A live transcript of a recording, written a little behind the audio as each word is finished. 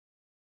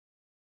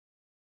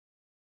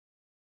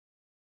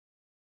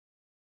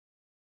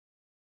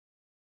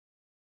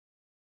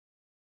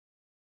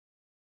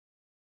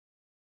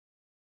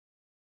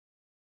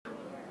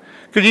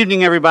Good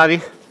evening, everybody.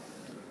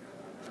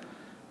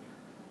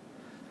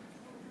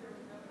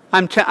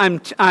 I'm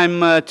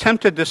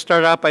tempted to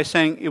start out by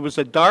saying it was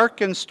a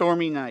dark and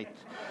stormy night,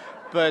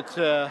 but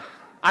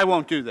I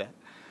won't do that.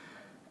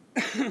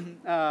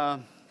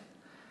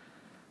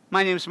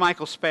 My name is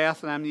Michael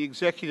Spath, and I'm the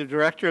Executive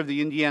Director of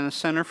the Indiana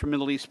Center for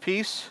Middle East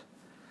Peace,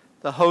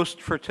 the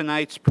host for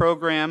tonight's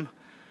program.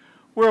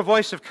 We're a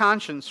voice of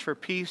conscience for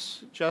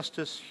peace,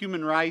 justice,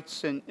 human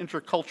rights, and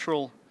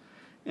intercultural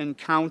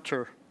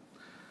encounter.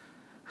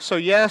 So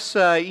yes,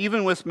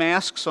 even with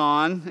masks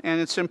on,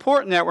 and it's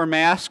important that we're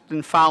masked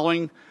and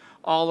following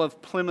all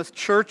of Plymouth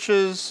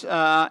Church's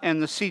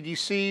and the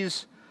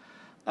CDC's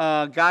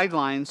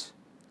guidelines,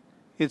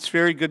 it's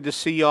very good to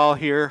see you all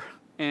here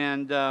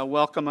and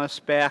welcome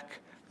us back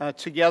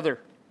together.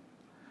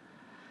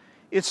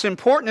 It's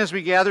important as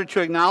we gather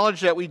to acknowledge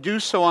that we do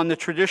so on the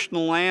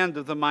traditional land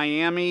of the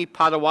Miami,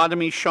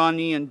 Potawatomi,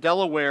 Shawnee, and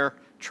Delaware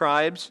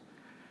tribes,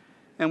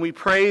 and we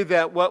pray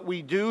that what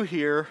we do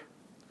here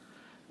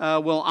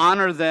will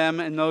honor them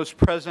and those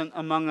present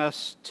among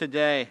us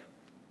today.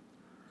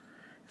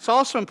 It's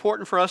also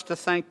important for us to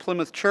thank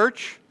Plymouth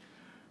Church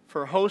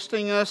for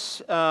hosting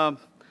us from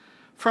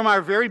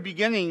our very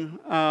beginning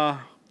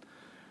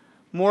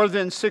more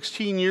than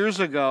 16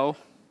 years ago.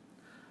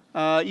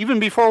 Even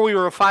before we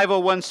were a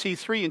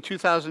 501c3 in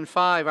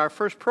 2005, our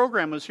first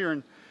program was here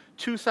in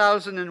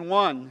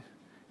 2001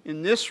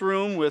 in this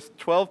room with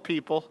 12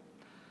 people.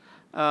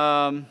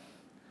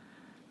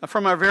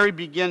 From our very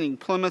beginning,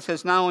 Plymouth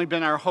has not only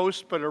been our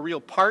host, but a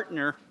real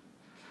partner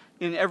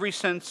in every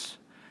sense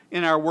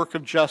in our work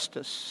of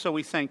justice. So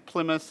we thank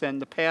Plymouth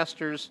and the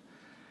pastors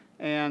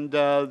and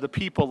the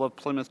people of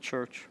Plymouth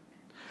Church.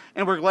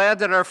 And we're glad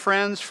that our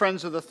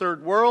friends of the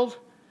Third World,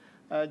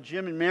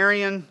 Jim and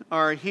Marion,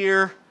 are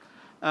here.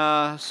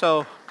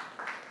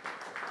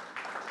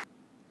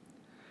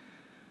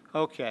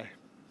 Okay.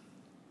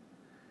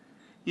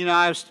 You know,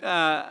 I was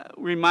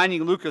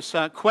reminding Lucas,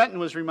 Quentin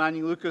was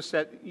reminding Lucas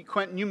that,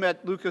 Quentin, you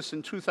met Lucas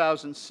in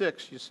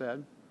 2006, you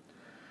said.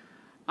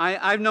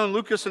 I've known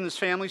Lucas and his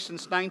family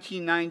since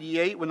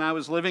 1998 when I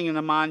was living in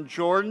Amman,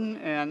 Jordan,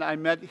 and I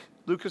met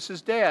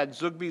Lucas's dad,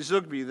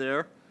 Al-Zoughbi,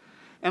 there.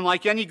 And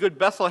like any good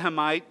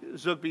Bethlehemite,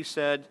 Zoughbi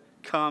said,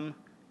 "Come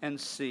and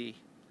see."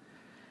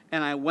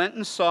 And I went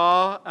and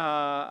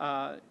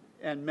saw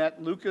and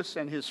met Lucas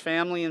and his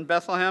family in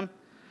Bethlehem,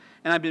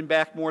 and I've been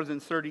back more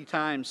than 30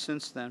 times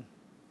since then.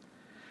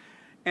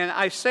 And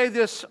I say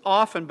this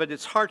often, but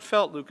it's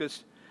heartfelt,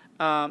 Lucas.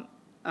 Without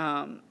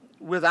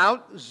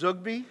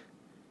Zoughbi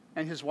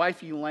and his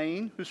wife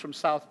Elaine, who's from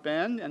South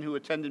Bend and who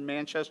attended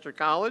Manchester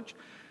College,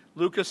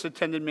 Lucas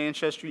attended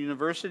Manchester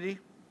University.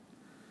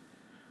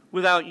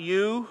 Without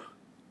you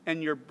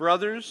and your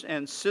brothers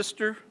and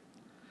sister,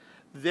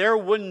 there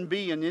wouldn't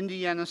be an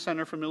Indiana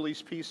Center for Middle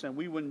East Peace, and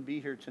we wouldn't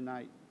be here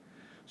tonight.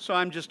 So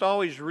I'm just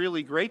always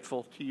really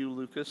grateful to you,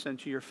 Lucas, and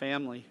to your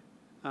family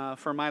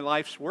for my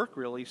life's work,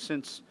 really,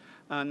 since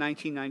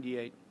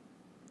 1998.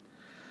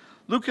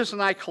 Lucas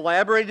and I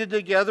collaborated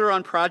together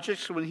on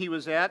projects when he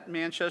was at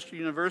Manchester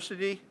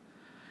University.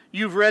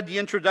 You've read the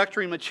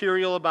introductory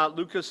material about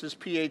Lucas's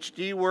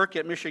PhD work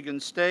at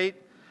Michigan State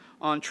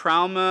on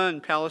trauma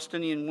and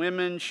Palestinian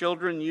women,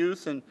 children,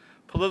 youth, and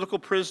political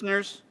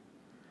prisoners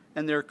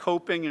and their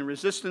coping and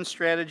resistance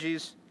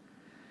strategies.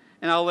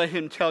 And I'll let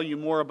him tell you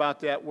more about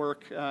that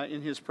work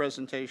in his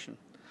presentation.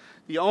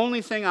 The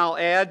only thing I'll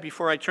add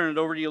before I turn it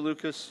over to you,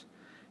 Lucas,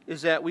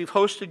 is that we've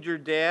hosted your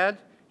dad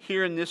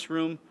here in this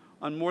room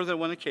on more than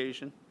one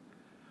occasion.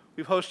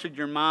 We've hosted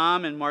your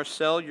mom and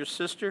Marcel, your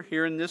sister,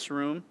 here in this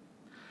room.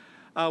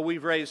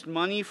 We've raised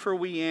money for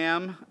We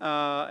Am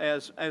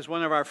as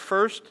one of our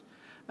first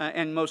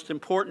and most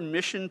important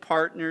mission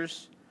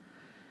partners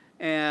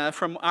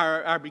from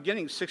our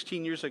beginnings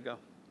 16 years ago.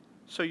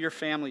 So your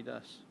family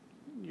does.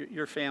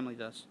 Your family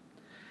does.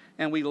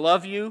 And we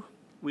love you.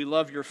 We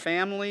love your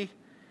family.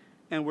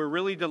 And we're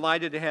really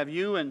delighted to have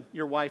you and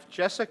your wife,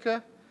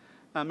 Jessica,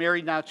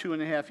 married now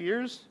 2.5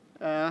 years,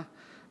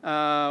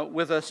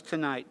 with us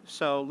tonight.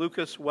 So,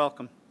 Lucas,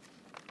 welcome.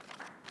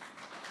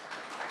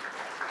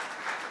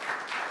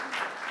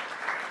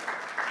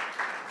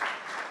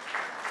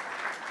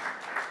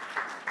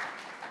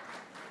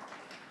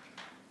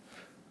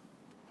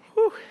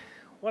 Whew,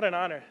 what an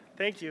honor.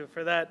 Thank you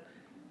for that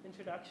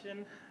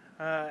introduction.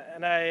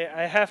 And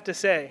I have to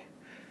say,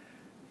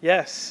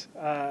 yes,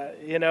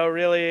 you know,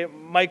 really,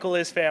 Michael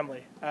is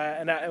family.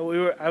 And I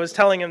was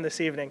telling him this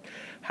evening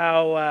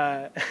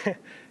how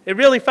it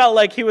really felt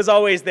like he was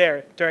always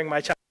there during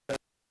my childhood.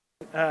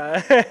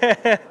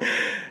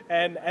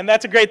 And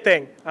that's a great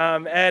thing.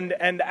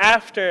 And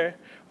after,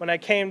 when I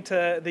came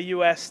to the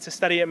U.S. to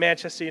study at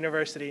Manchester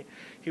University,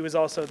 he was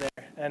also there.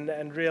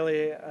 And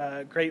really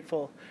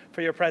grateful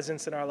for your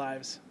presence in our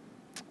lives.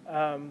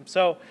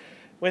 So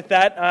with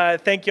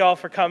that, thank you all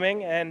for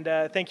coming, and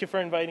thank you for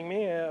inviting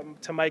me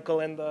to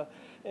Michael and the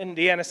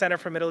Indiana Center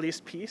for Middle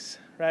East Peace,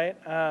 right?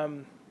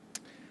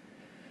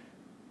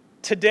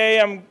 Today,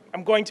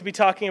 I'm going to be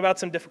talking about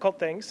some difficult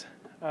things.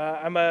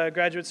 I'm a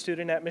graduate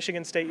student at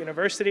Michigan State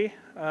University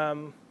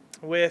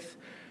with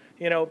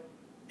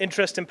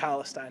interest in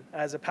Palestine.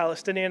 As a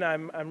Palestinian,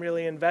 I'm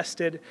really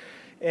invested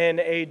in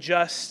a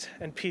just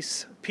and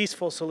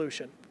peaceful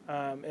solution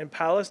in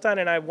Palestine,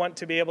 and I want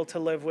to be able to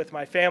live with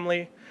my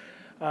family,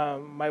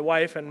 my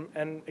wife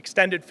and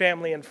extended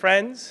family and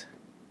friends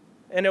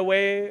in a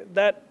way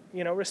that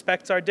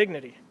respects our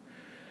dignity.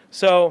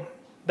 So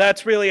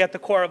that's really at the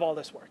core of all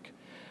this work.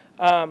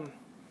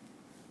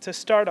 To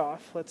start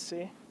off, let's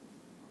see.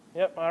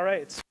 Yep, all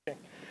right.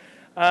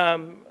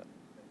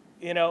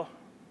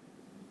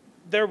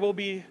 There will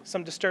be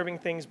some disturbing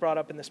things brought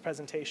up in this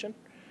presentation.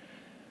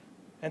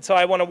 And so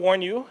I want to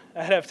warn you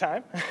ahead of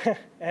time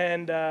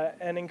and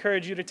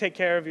encourage you to take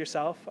care of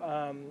yourself.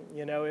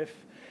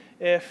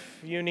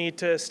 If you need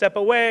to step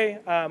away,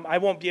 I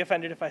won't be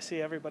offended if I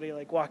see everybody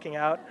walking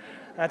out.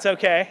 That's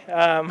okay.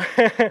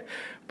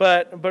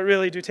 But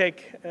really do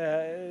take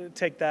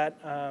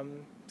that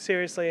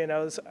seriously.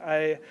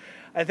 I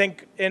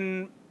think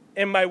in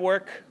my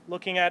work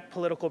looking at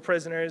political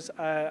prisoners,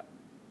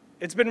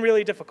 it's been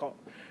really difficult,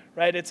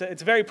 right?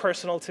 It's very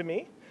personal to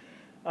me,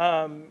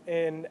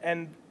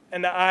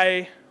 and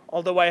I,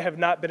 although I have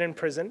not been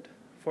imprisoned,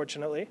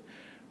 fortunately,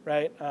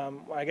 right?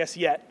 I guess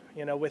yet,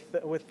 with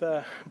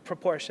the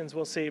proportions,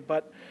 we'll see.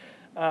 But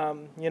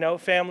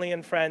family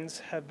and friends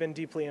have been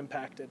deeply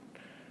impacted,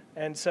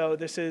 and so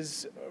this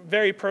is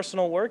very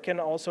personal work and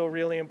also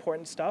really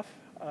important stuff,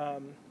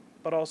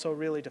 but also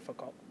really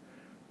difficult.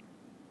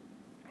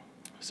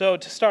 So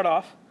to start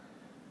off,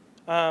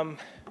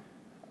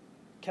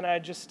 can I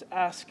just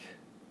ask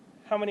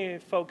how many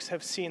folks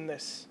have seen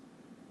this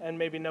and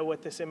maybe know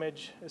what this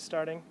image is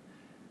starting?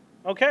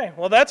 Okay,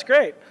 well that's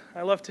great.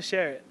 I love to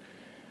share it.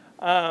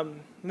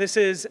 This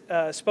is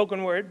a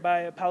spoken word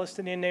by a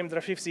Palestinian named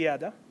Rafif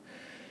Ziada.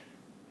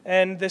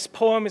 And this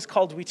poem is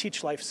called We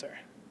Teach Life, Sir.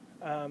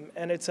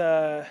 And it's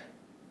a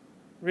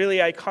really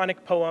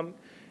iconic poem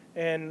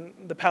in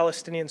the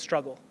Palestinian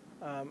struggle.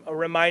 A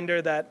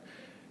reminder that,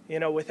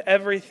 with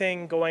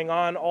everything going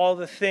on, all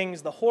the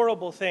things, the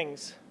horrible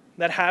things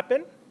that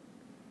happen,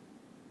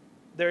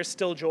 there's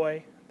still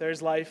joy,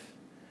 there's life.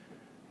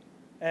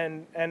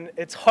 And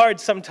it's hard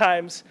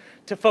sometimes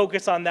to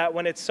focus on that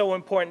when it's so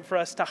important for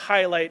us to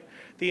highlight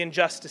the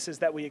injustices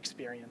that we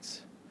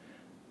experience.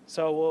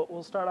 So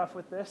we'll start off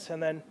with this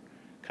and then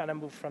kind of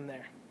move from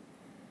there.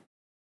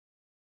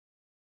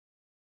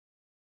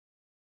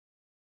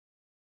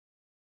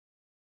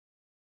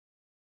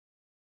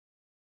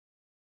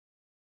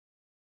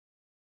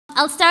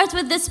 I'll start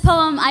with this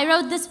poem. I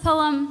wrote this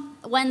poem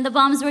when the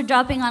bombs were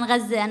dropping on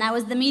Gaza, and I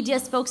was the media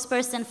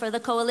spokesperson for the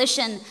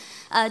coalition,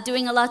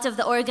 doing a lot of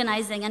the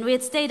organizing. And we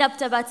had stayed up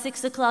to about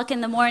 6 o'clock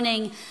in the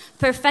morning,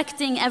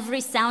 perfecting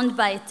every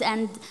soundbite.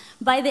 And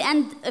by the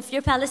end, if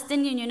you're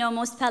Palestinian,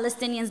 most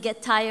Palestinians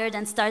get tired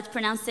and start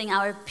pronouncing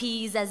our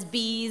P's as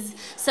B's.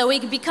 So we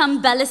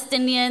become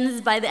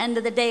Palestinians by the end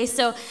of the day.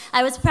 So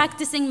I was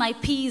practicing my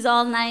P's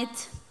all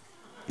night.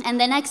 And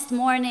the next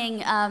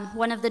morning,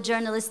 one of the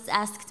journalists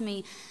asked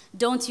me,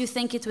 "Don't you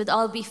think it would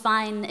all be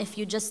fine if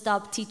you just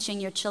stopped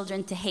teaching your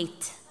children to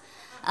hate?"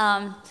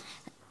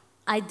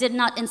 I did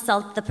not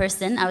insult the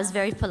person. I was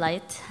very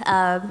polite.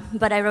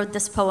 But I wrote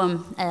this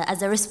poem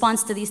as a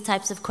response to these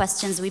types of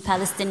questions we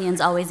Palestinians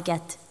always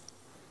get.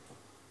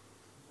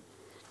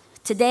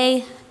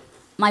 Today,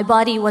 my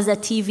body was a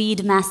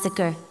TV'd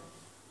massacre.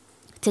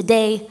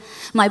 Today,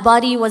 my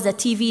body was a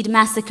TV'd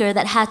massacre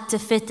that had to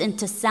fit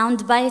into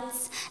sound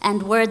bites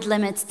and word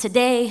limits.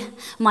 Today,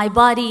 my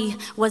body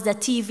was a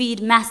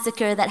TV'd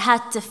massacre that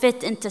had to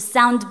fit into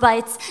sound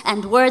bites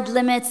and word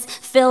limits,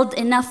 filled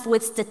enough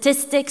with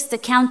statistics to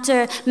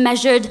counter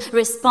measured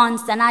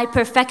response. And I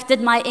perfected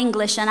my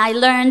English and I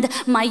learned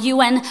my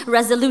UN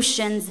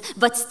resolutions.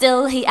 But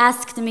still, he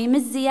asked me,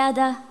 "Ms.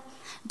 Ziada,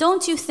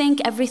 don't you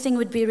think everything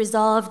would be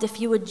resolved if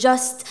you would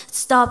just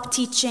stop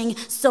teaching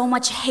so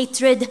much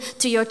hatred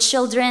to your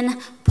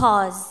children?"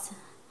 Pause.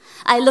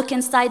 I look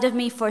inside of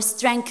me for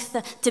strength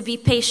to be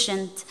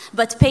patient,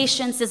 but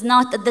patience is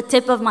not at the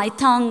tip of my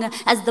tongue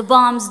as the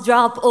bombs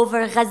drop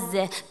over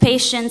Gaza.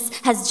 Patience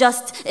has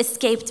just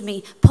escaped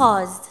me.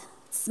 Pause.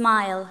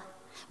 Smile.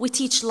 We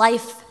teach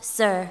life,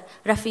 sir.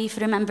 Rafif,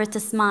 remember to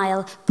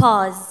smile.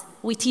 Pause.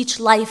 We teach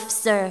life,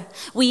 sir.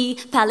 We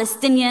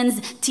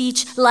Palestinians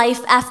teach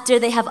life after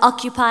they have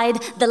occupied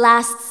the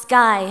last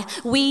sky.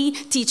 We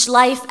teach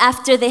life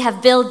after they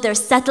have built their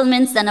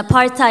settlements and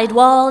apartheid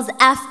walls.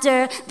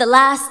 After the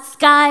last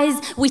skies,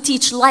 we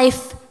teach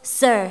life,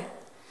 sir.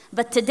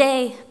 But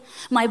today,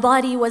 my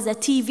body was a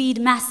TV'd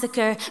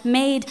massacre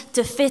made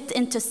to fit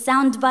into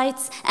sound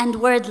bites and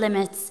word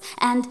limits.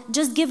 And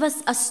just give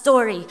us a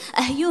story,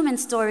 a human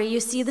story. You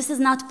see, this is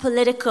not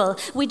political.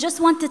 We just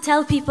want to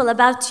tell people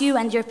about you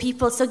and your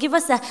people. So give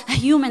us a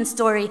human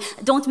story.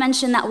 Don't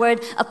mention that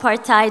word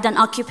apartheid and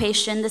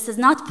occupation. This is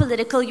not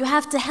political. You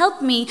have to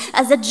help me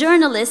as a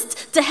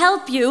journalist to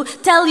help you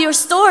tell your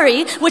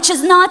story, which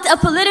is not a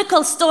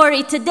political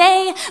story.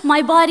 Today,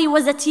 my body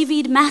was a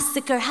TV'd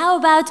massacre. How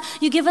about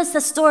you give us a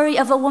story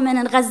of a woman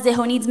woman in Gaza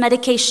who needs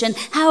medication.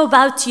 How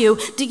about you?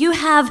 Do you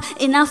have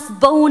enough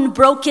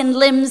bone-broken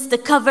limbs to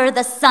cover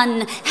the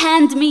sun?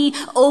 Hand me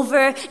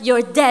over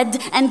your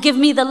dead and give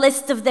me the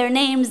list of their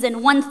names in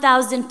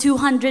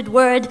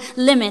 1,200-word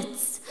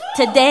limits.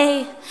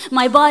 Today,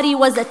 my body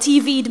was a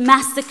TV'd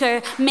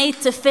massacre made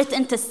to fit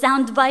into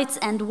sound bites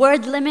and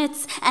word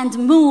limits and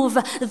move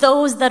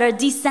those that are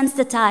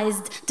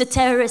desensitized to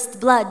terrorist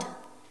blood.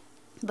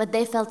 But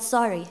they felt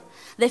sorry.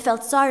 They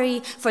felt sorry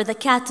for the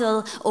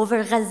cattle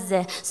over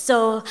Gaza.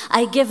 So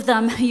I give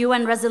them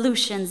UN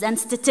resolutions and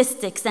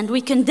statistics, and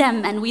we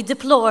condemn and we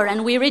deplore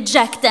and we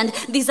reject. And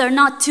these are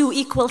not two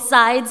equal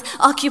sides,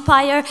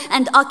 occupier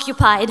and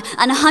occupied,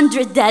 and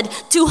 100 dead,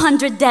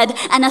 200 dead,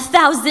 and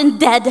 1,000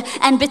 dead.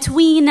 And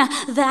between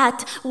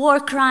that war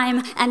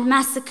crime and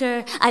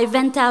massacre, I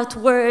vent out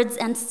words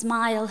and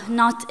smile,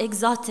 not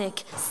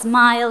exotic,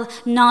 smile,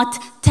 not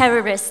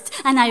terrorist.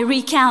 And I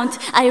recount,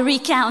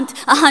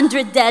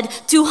 100 dead,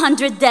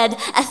 200 dead,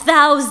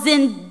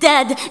 1,000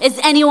 dead. Is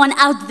anyone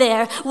out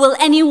there? Will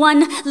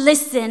anyone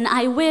listen?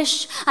 I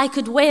wish I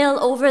could wail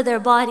over their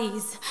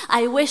bodies.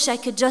 I wish I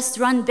could just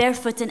run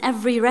barefoot in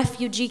every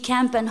refugee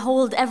camp and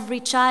hold every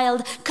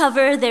child,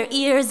 cover their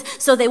ears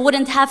so they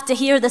wouldn't have to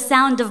hear the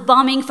sound of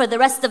bombing for the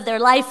rest of their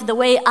life the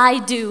way I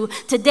do.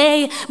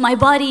 Today, my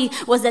body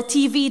was a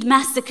TV'd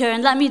massacre,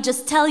 and let me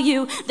just tell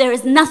you, there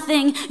is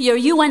nothing your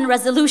UN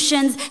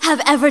resolutions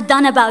have ever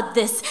done about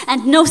this.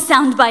 And no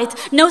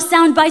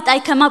soundbite I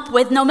come up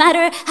with, no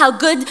matter how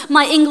good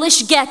my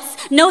English gets,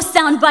 no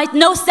soundbite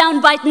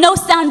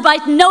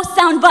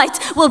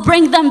will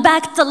bring them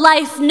back to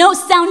life. No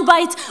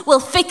soundbite will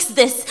fix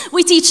this.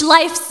 We teach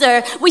life,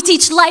 sir. We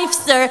teach life,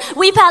 sir.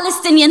 We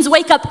Palestinians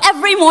wake up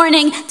every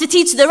morning to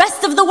teach the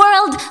rest of the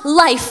world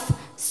life,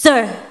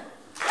 sir.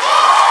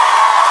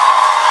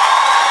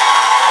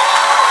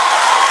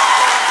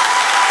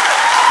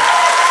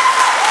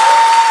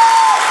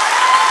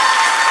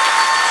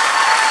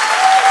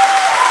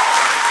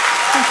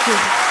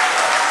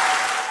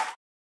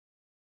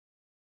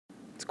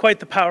 It's quite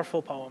the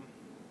powerful poem,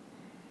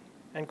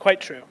 and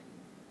quite true.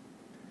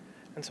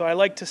 And so I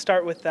like to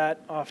start with that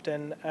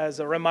often as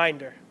a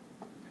reminder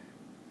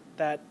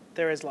that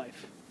there is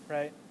life,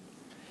 right?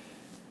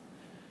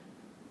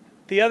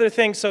 The other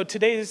thing, so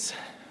today's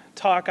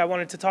talk, I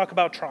wanted to talk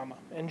about trauma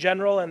in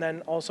general, and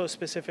then also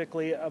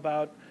specifically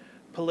about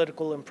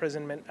political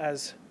imprisonment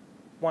as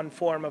one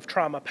form of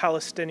trauma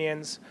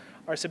Palestinians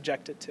are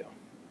subjected to.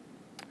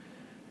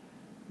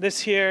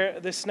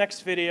 This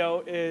next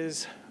video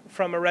is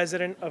from a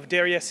resident of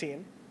Deir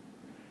Yassin,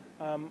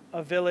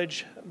 a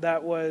village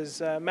that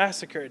was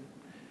massacred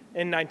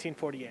in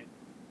 1948.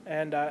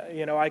 And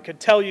I could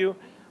tell you,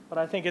 but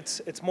I think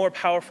it's more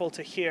powerful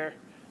to hear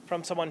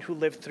from someone who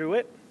lived through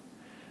it.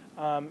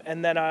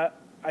 And then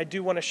I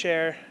do want to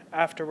share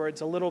afterwards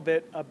a little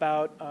bit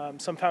about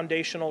some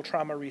foundational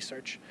trauma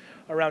research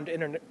around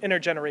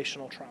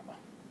intergenerational trauma.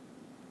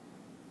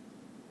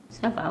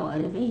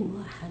 47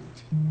 واحد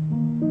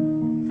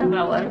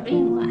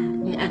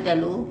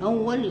انقتلوا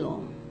أول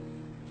يوم.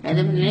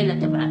 هذا من العيلة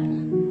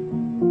تبعنا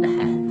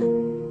لحالنا.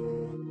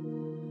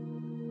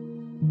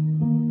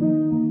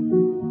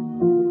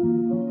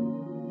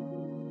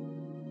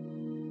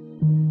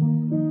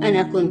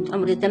 أنا كنت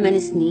عمري 8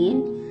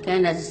 سنين،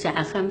 كانت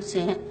الساعة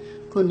 5،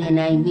 كنا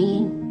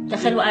نايمين،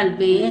 دخلوا على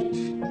البيت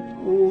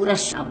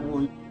ورش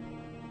أبوي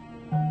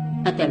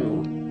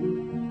قتلوه.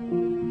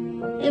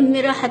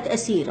 أمي راحت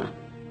أسيرة،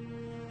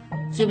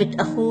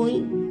 جبت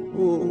أخوي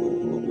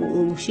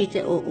ومشيت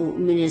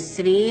من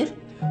السرير،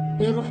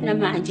 رحنا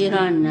مع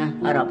جيراننا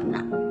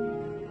هربنا،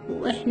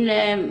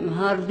 وإحنا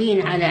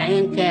هاربين على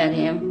عين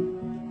كارم.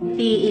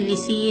 في اللي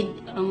سيد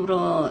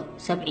عمره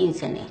 70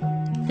 سنة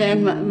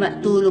كان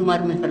مقتول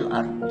ومرمي في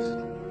الأرض.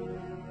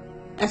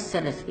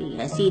 أثرت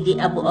فيها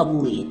سيدي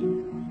أبوي،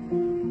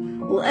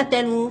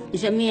 وقتلوا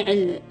جميع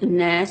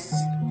الناس،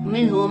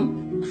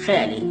 منهم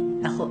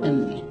خالي أخو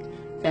أمي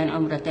كان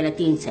عمره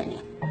 30 سنة.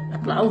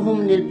 طلعوهم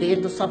من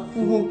البيت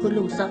وصفوهم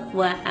كلهم صف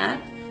واحد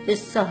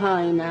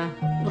الصهاينة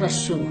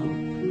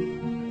ورشوهم.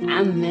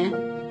 عمه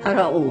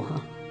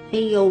حرقوها،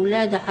 هي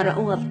وولادها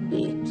حرقوها في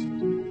البيت.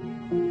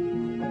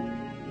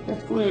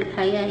 تكون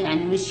الحياة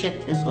يعني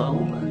مشيت في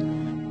صعوبة،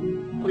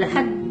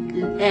 ولحد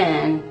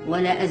الآن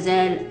ولا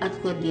أزال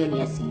أذكر دير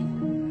ياسين.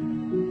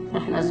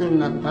 رحنا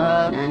زرنا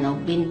الدار أنا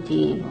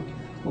وبنتي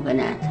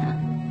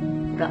وبناتها،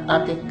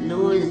 رقطت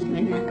لوز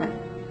منها.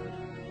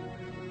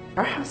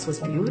 Our house was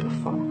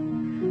beautiful.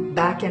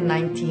 Back in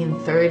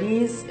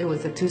 1930s, it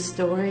was a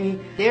 2-story.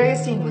 Deir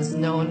Yassin was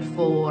known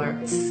for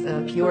its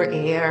pure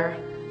air,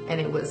 and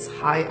it was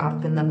high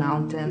up in the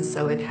mountains, so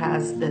it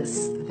has this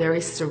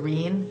very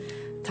serene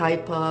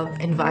type of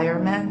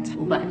environment.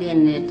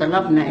 وبعدين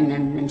طلبنا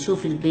إن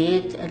نشوف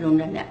البيت، قالوا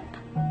لنا لا،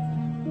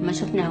 ما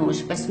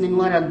شفناهوش، بس من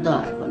وراء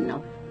الدار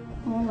كنا.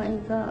 Oh my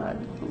God،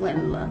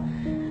 والله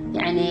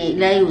يعني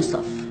لا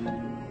يوصف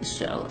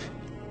الشعور.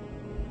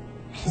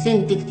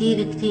 حزنت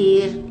كتير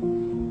كتير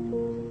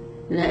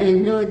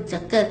لأنه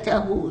تذكرت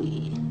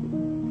أبوي.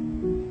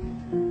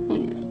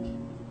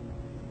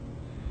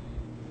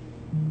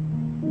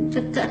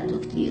 تذكرته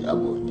كثير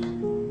أبويا.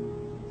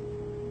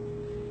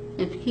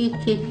 بكيت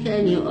كيف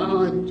كان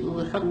يقعد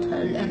ويحط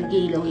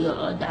الأرجيلة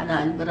ويقعد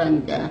على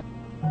البرندة،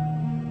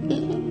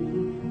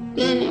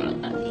 كان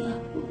يقعد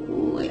عليها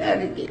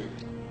ويأرجل.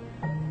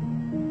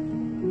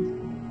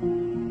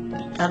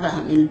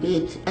 طبعا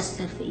البيت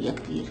أثر فيا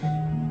كثير،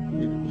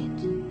 البيت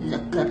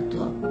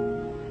تذكرته،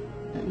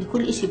 يعني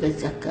كل إشي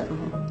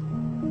بتذكره.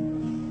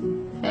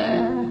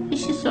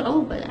 فيش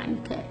صعوبة يعني،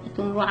 كانت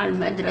نروح على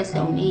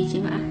المدرسة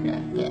ونيجي مع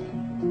أهلها.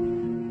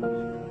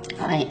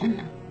 هاي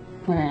أنا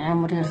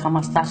عمري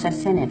 15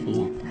 سنة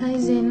فيها. Hi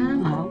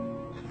Zainab.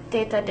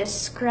 Teta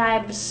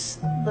describes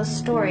the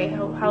story,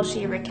 how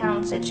she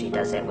recounts it. She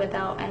does it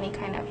without any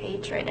kind of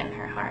hatred in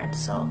her heart.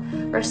 So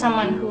for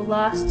someone who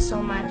lost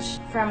so much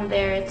from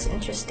there, it's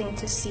interesting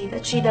to see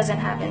that she doesn't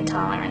have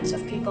intolerance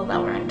of people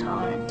that were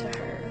intolerant to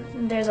her.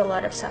 There's a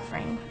lot of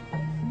suffering,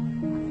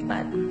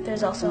 but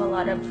there's also a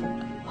lot of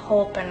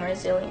hope and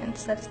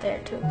resilience that's there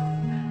too.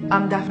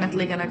 I'm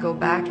definitely going to go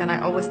back, and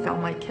I always tell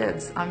my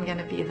kids I'm going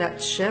to be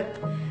that ship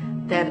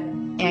that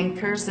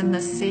anchors in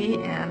the sea,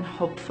 and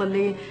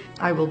hopefully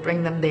I will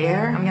bring them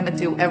there. I'm going to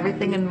do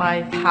everything in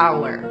my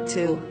power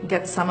to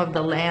get some of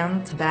the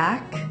land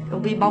back. It'll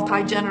be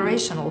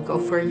multi-generational, go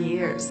for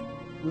years.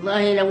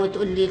 والله لو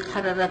تقول لي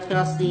تحررت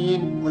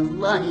فلسطين،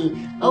 والله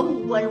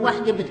أول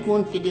وحدة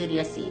بتكون في دير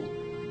ياسين.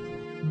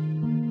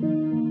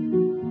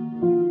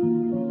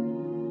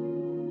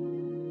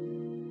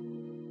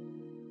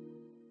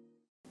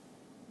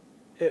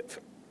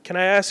 Can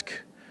I ask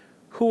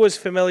who was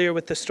familiar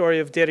with the story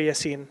of Deir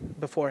Yassin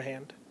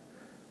beforehand?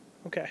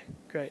 Okay,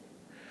 great.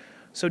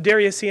 So Deir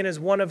Yassin is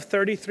one of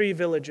 33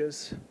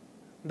 villages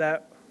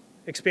that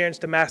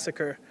experienced a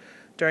massacre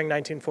during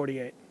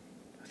 1948.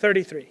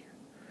 33.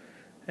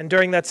 And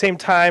during that same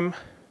time,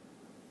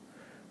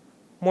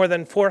 more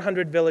than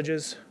 400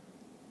 villages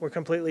were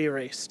completely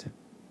erased,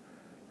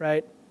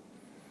 right?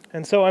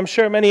 And so I'm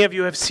sure many of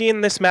you have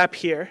seen this map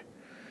here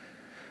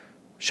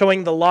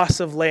showing the loss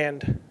of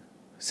land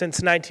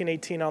since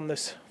 1918 on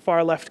this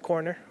far left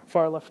corner,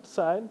 far left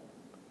side,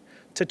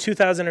 to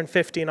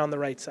 2015 on the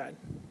right side.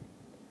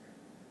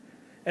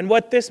 And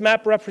what this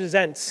map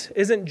represents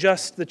isn't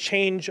just the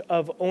change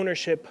of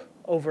ownership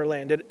over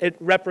land. It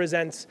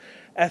represents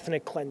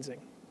ethnic cleansing.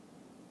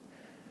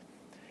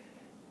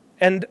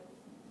 And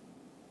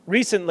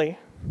recently,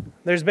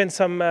 there's been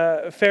some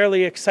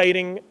fairly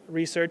exciting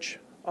research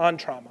on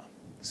trauma,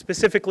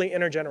 specifically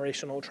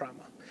intergenerational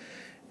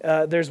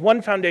trauma. There's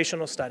one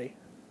foundational study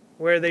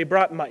where they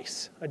brought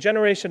mice, a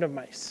generation of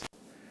mice,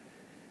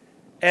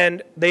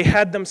 and they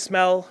had them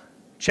smell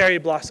cherry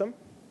blossom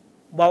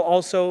while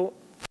also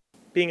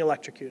being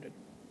electrocuted,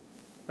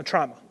 a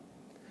trauma.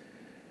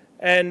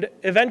 And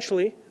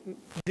eventually,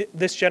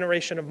 this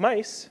generation of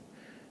mice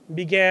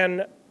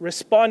began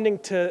responding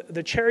to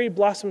the cherry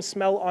blossom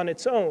smell on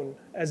its own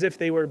as if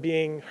they were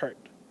being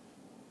hurt.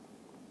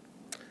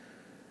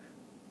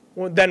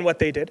 Well, then what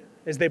they did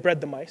is they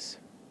bred the mice.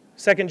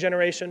 Second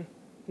generation,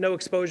 no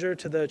exposure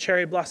to the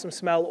cherry blossom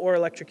smell or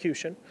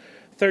electrocution.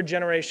 Third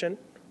generation,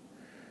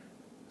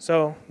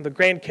 so the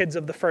grandkids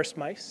of the first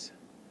mice,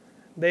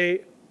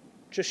 they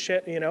just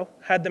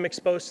had them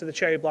exposed to the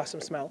cherry blossom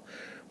smell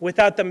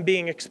without them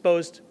being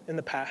exposed in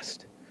the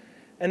past.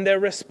 And their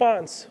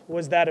response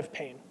was that of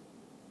pain,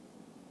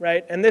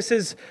 right? And this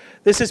is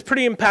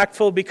pretty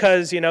impactful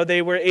because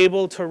they were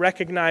able to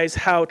recognize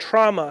how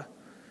trauma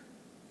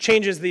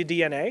changes the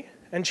DNA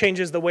and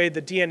changes the way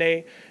the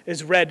DNA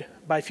is read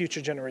by future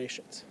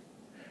generations,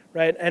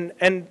 right?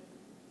 And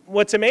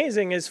what's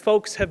amazing is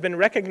folks have been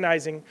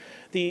recognizing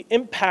the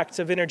impacts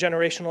of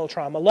intergenerational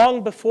trauma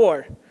long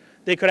before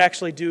they could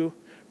actually do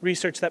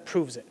research that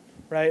proves it,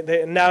 right?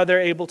 Now they're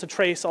able to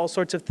trace all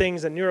sorts of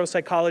things, and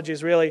neuropsychology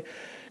is really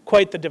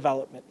quite the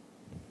development.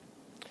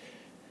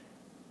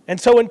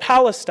 And so in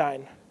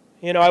Palestine,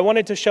 I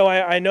wanted to show,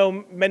 I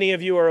know many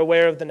of you are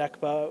aware of the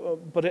Nakba,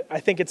 but I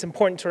think it's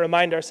important to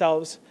remind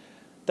ourselves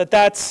that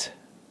that's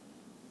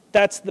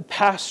the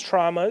past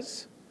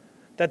traumas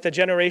that the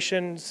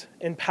generations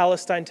in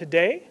Palestine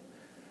today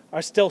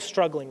are still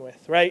struggling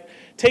with, right?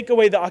 Take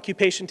away the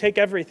occupation, take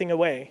everything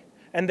away,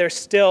 and there's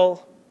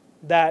still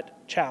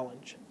that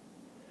challenge.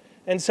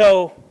 And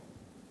so,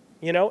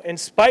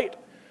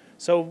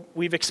 so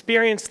we've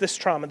experienced this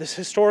trauma, this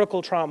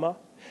historical trauma,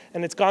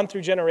 and it's gone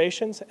through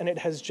generations, and it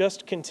has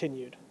just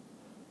continued.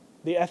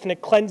 The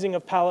ethnic cleansing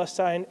of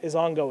Palestine is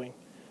ongoing,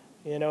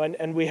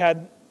 and we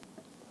had,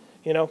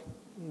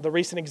 the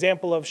recent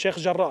example of Sheikh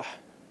Jarrah,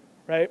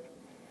 right?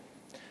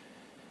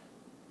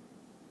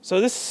 So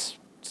this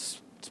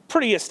is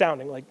pretty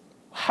astounding. Like,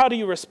 how do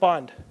you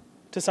respond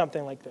to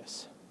something like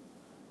this,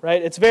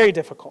 right? It's very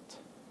difficult.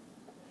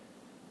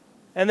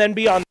 And then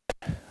beyond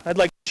that, I'd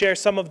like to share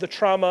some of the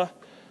trauma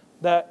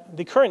that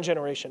the current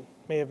generation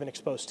may have been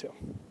exposed to.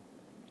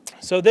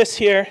 So this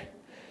here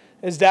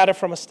is data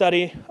from a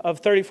study of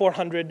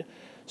 3,400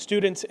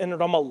 students in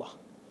Ramallah,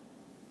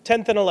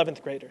 10th and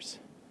 11th graders.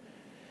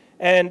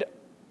 And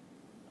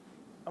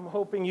I'm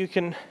hoping you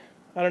can,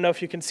 I don't know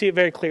if you can see it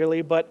very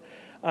clearly, but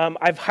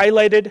I've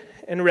highlighted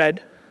in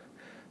red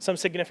some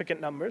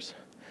significant numbers.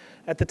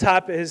 At the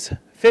top is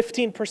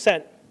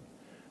 15%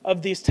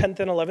 of these 10th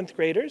and 11th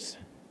graders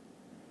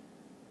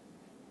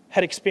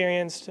had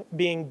experienced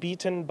being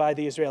beaten by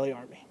the Israeli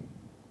army.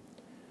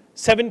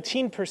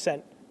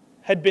 17%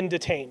 had been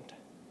detained.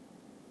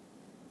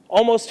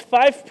 Almost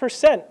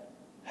 5%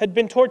 had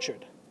been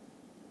tortured.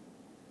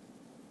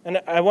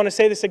 And I want to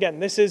say this again.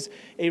 This is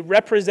a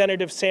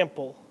representative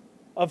sample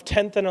of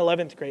 10th and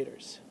 11th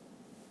graders.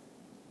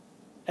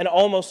 And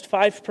almost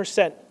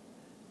 5%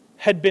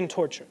 had been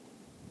tortured.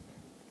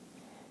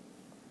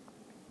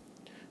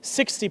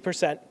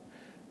 60%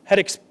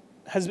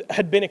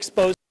 had been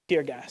exposed to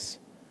tear gas.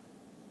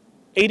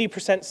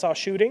 80% saw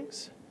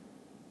shootings.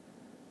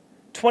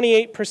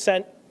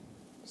 28%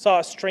 saw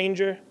a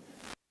stranger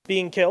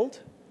being killed.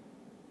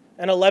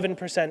 And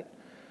 11%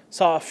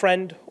 saw a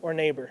friend or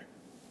neighbor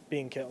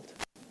being killed.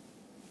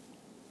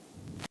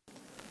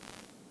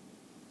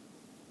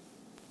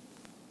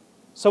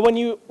 So when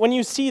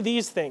you see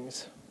these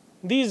things,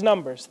 these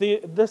numbers,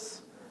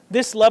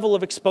 this level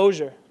of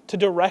exposure to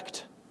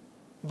direct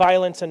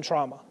violence and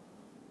trauma,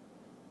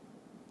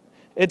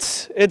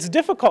 it's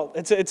difficult.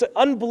 It's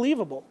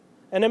unbelievable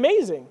and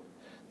amazing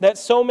that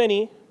so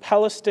many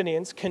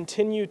Palestinians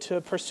continue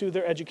to pursue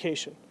their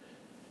education,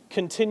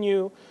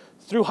 continue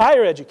through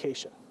higher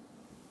education.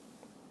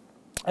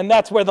 And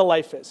that's where the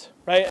life is,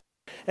 right?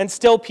 And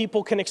still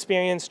people can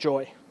experience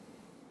joy.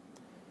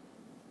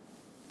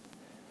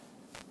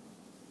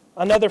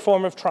 Another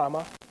form of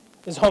trauma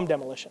is home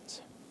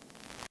demolitions.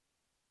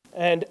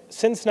 And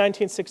since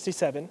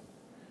 1967,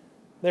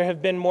 there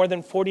have been more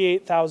than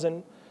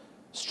 48,000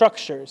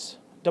 structures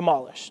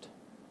demolished.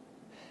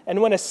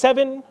 And when a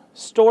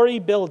 7-story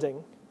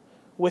building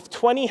with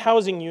 20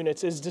 housing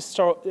units is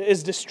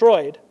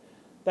destroyed,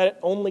 that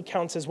only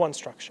counts as one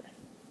structure.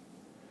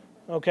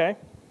 Okay?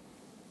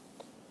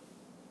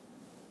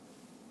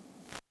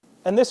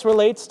 And this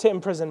relates to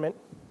imprisonment,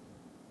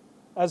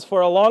 as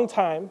for a long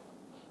time,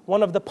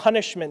 one of the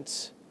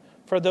punishments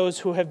for those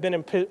who have been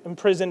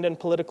imprisoned and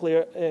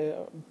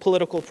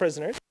political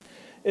prisoners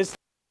is to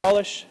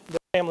demolish their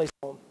family's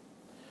home,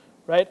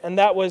 right? And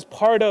that was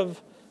part of,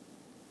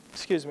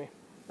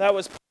 that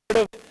was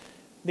part of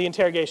the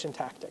interrogation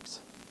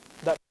tactics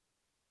that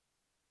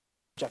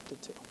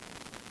objected to.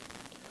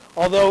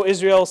 Although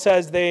Israel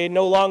says they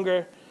no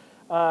longer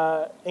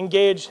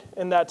engage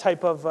in that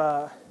type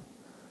of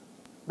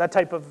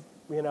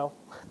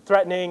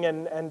threatening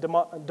and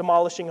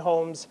demolishing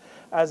homes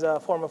as a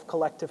form of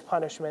collective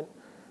punishment,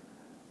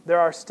 there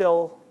are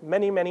still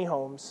many, many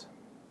homes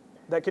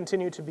that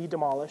continue to be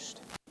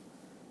demolished.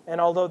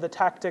 And although the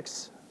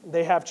tactics,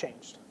 they have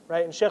changed,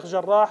 right? In Sheikh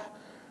Jarrah,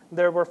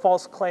 there were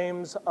false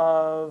claims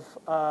of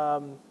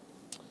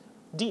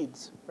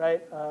deeds,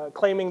 right?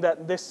 Claiming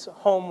that this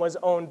home was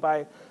owned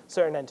by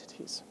certain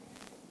entities.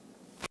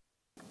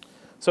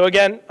 So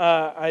again,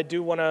 I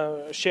do want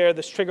to share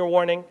this trigger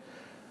warning.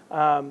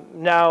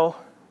 Now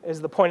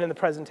is the point in the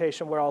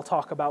presentation where I'll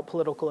talk about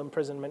political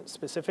imprisonment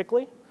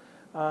specifically.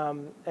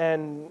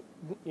 And,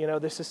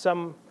 this is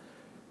some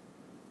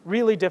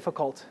really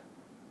difficult,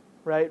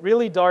 right?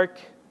 Really dark,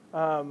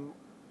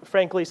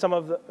 frankly,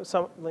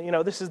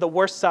 this is the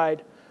worst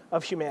side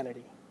of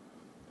humanity.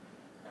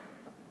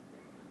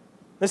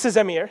 This is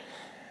Amir.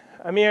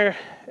 Amir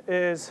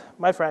is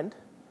my friend.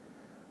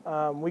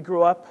 We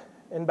grew up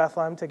in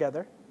Bethlehem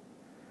together.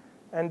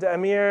 And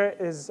Amir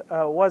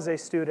was a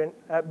student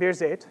at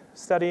Birzeit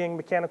studying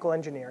mechanical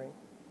engineering.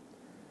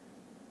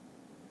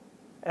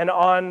 And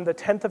on the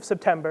 10th of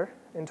September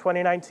in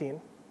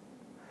 2019,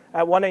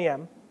 at 1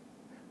 a.m.,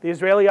 the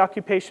Israeli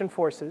occupation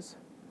forces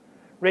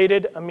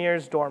raided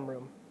Amir's dorm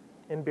room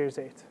in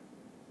Birzeit.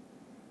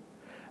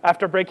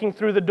 After breaking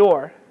through the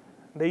door,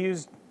 they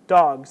used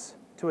dogs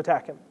to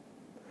attack him,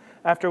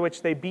 after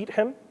which they beat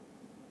him,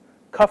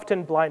 cuffed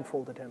and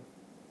blindfolded him.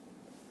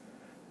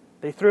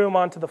 They threw him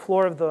onto the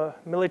floor of the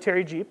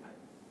military jeep,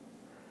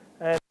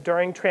 and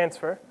during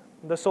transfer,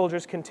 the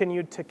soldiers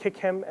continued to kick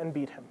him and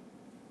beat him.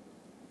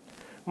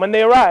 When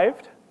they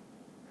arrived,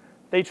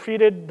 they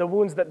treated the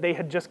wounds that they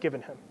had just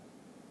given him.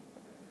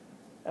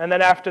 And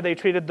then after they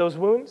treated those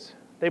wounds,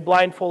 they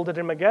blindfolded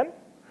him again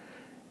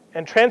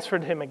and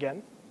transferred him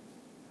again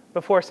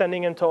before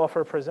sending him to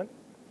Offer prison.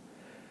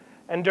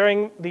 And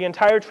during the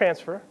entire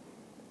transfer,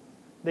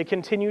 they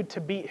continued to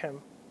beat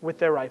him with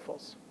their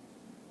rifles.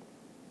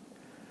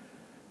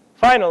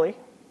 Finally,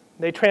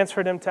 they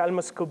transferred him to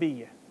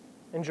Al-Zoughbi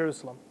in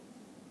Jerusalem.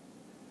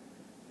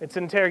 It's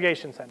an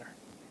interrogation center.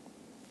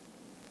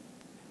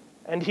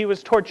 And he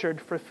was tortured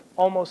for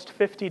almost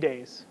 50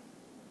 days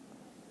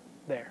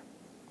there.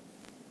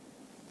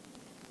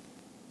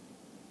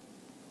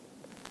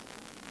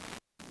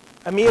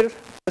 Amir was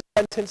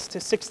sentenced to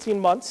 16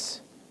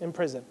 months in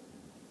prison.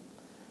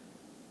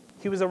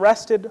 He was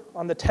arrested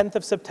on the 10th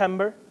of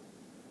September,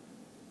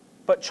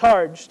 but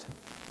charged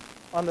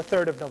on the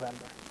 3rd of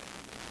November.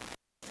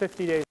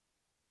 50 days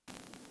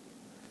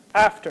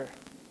after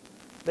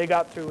they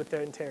got through with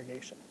their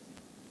interrogation.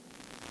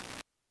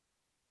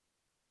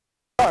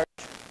 The charge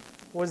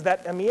was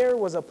that Amir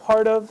was a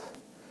part of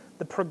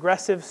the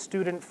Progressive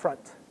Student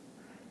Front,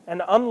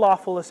 an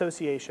unlawful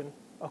association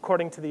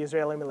according to the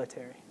Israeli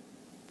military.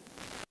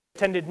 He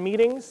attended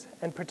meetings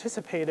and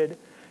participated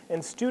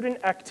in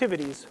student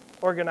activities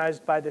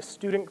organized by the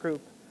student group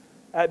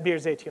at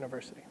Birzeit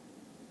University.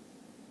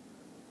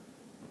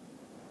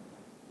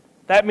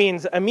 That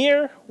means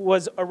Amir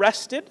was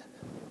arrested,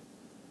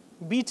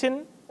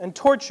 beaten, and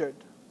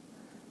tortured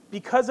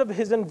because of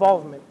his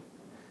involvement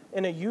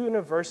in a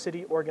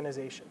university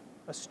organization,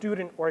 a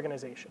student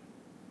organization.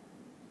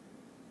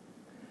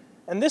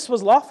 And this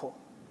was lawful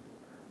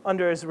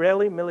under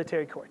Israeli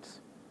military courts.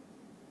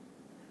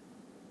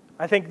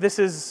 I think this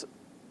is,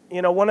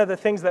 one of the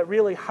things that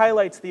really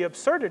highlights the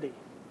absurdity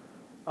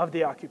of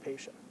the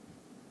occupation.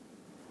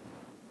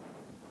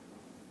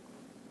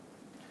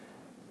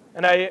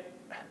 And I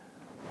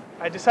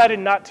decided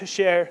not to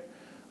share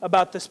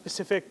about the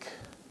specific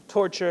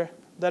torture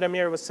that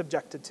Amir was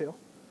subjected to.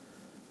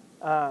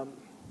 But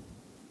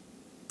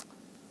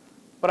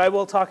I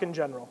will talk in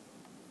general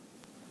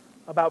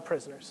about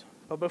prisoners.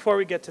 But before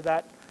we get to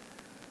that,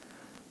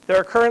 there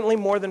are currently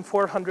more than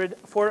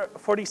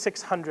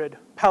 4,600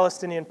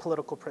 Palestinian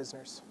political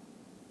prisoners,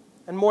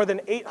 and more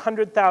than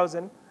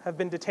 800,000 have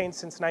been detained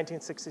since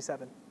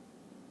 1967.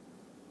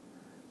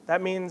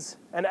 That means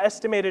an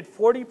estimated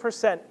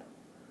 40%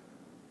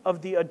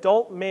 of the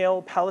adult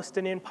male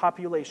Palestinian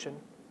population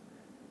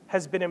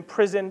has been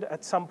imprisoned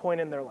at some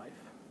point in their life.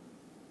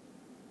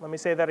 Let me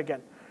say that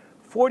again.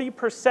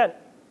 40%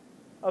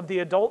 of the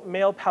adult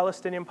male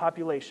Palestinian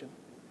population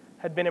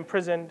had been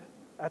imprisoned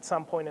at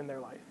some point in their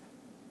life.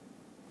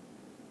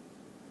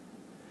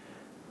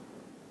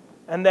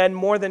 And then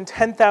more than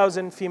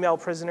 10,000 female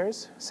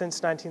prisoners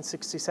since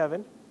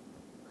 1967.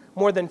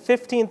 More than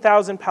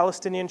 15,000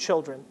 Palestinian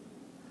children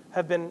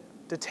have been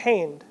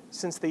detained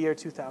since the year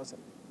 2000.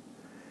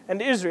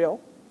 And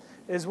Israel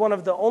is one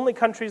of the only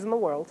countries in the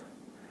world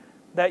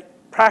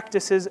that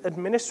practices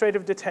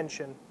administrative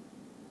detention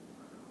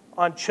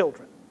on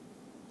children.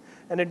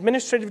 And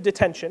administrative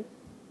detention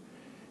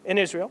in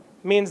Israel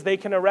means they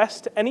can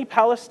arrest any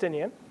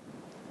Palestinian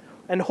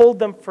and hold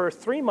them for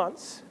 3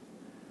 months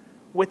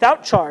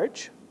without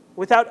charge,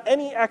 without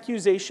any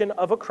accusation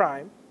of a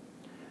crime,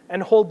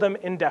 and hold them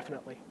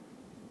indefinitely,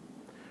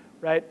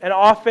 right? And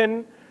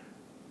often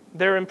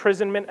their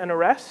imprisonment and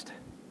arrest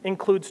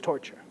includes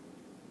torture.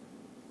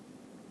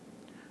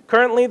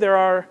 Currently, there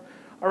are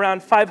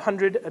around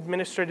 500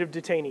 administrative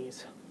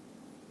detainees.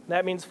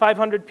 That means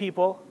 500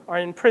 people are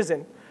in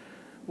prison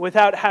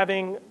without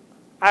having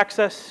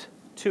access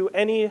to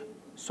any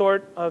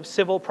sort of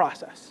civil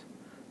process,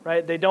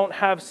 right? They don't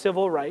have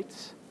civil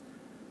rights,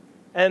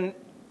 and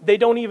they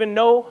don't even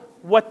know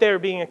what they're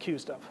being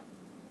accused of.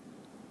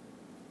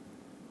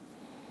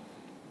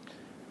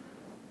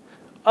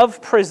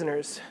 Of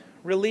prisoners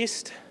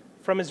released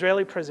from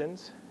Israeli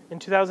prisons in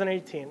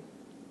 2018,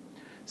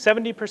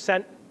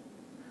 70%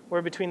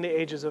 were between the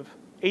ages of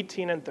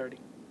 18 and 30.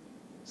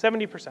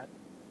 70%.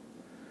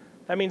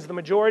 That means the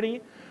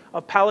majority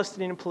of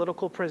Palestinian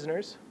political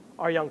prisoners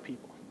are young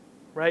people,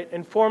 right?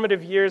 In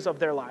formative years of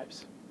their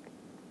lives.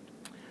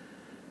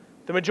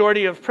 The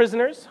majority of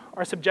prisoners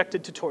are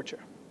subjected to torture,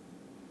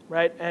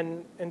 right?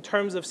 And in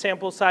terms of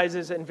sample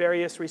sizes in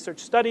various research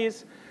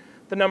studies,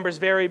 the numbers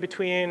vary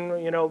between,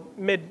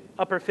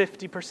 mid-upper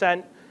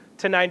 50%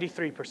 to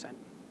 93%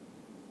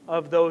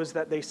 of those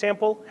that they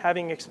sample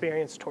having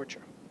experienced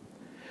torture.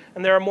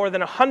 And there are more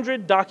than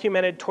 100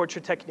 documented torture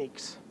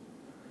techniques,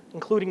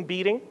 including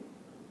beating,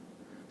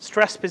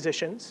 stress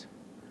positions,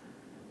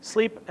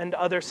 sleep and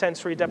other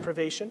sensory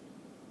deprivation,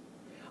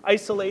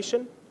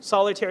 isolation,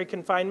 solitary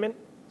confinement,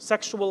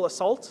 sexual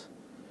assault,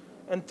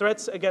 and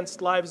threats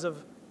against lives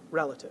of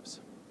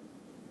relatives.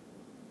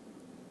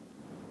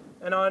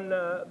 And on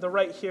the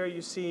right here,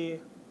 you see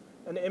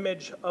an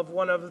image of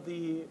one of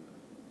the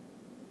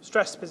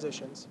stress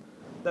positions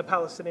that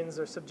Palestinians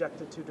are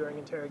subjected to during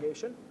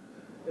interrogation.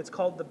 It's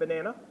called the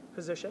banana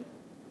position,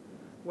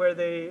 where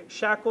they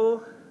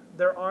shackle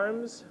their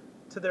arms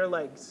to their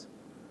legs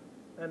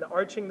and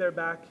arching their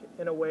back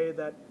in a way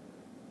that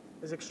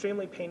is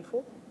extremely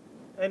painful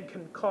and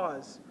can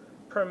cause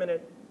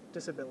permanent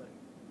disability.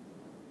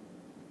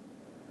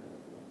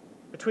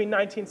 Between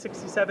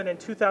 1967 and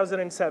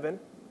 2007,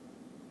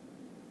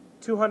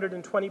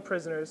 220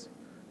 prisoners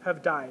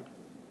have died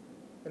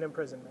in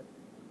imprisonment.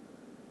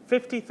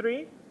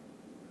 53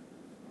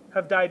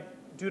 have died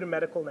due to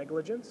medical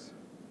negligence,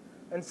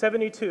 and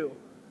 72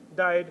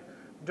 died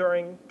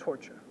during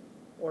torture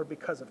or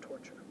because of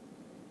torture.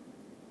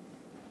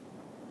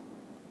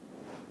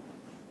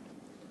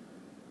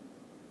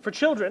 For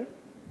children,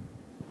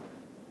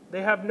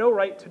 they have no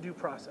right to due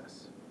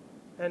process,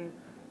 and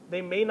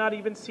they may not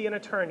even see an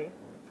attorney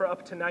for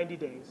up to 90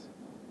 days.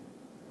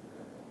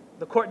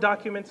 The court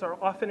documents are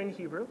often in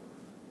Hebrew,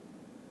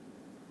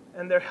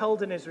 and they're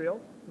held in Israel,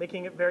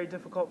 making it very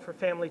difficult for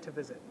family to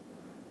visit,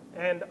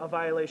 and a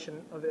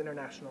violation of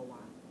international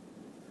law.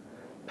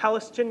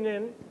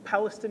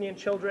 Palestinian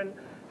children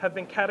have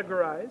been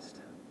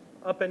categorized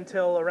up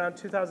until around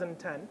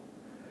 2010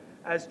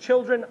 as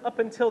children up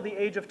until the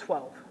age of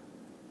 12.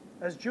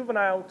 as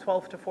juvenile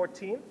 12 to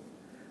 14,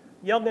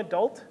 young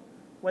adult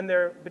when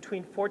they're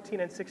between 14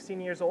 and 16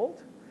 years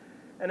old,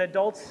 and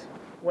adults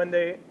when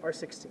they are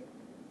 16.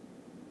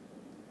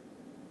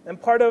 And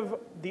part of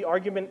the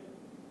argument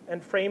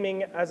and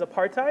framing as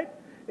apartheid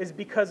is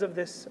because of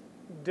this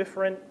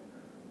different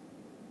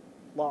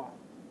law,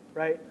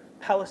 right?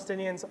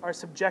 Palestinians are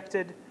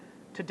subjected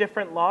to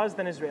different laws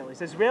than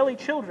Israelis. Israeli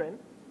children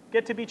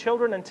get to be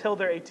children until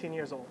they're 18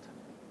 years old.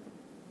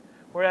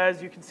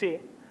 Whereas you can see,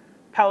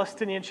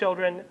 Palestinian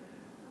children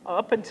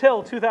up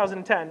until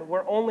 2010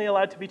 were only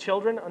allowed to be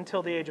children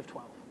until the age of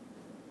 12.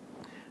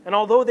 And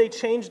although they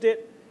changed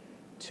it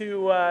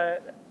to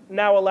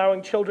now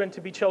allowing children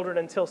to be children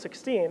until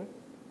 16,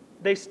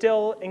 they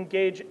still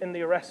engage in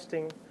the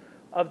arresting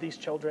of these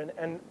children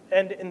and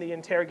in the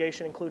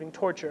interrogation, including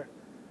torture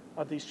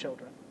of these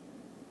children.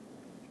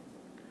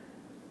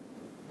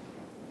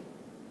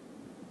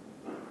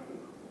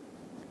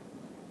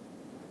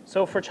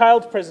 So for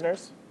child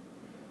prisoners,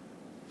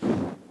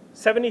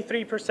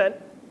 73%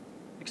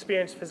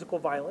 experienced physical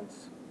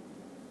violence.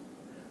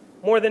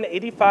 More than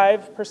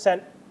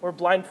 85% were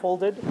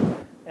blindfolded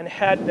and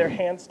had their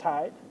hands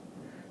tied.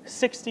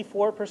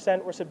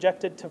 64% were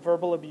subjected to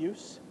verbal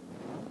abuse.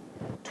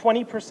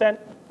 20%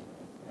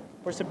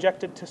 were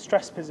subjected to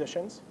stress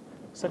positions,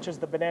 such as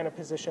the banana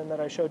position that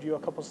I showed you a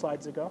couple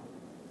slides ago.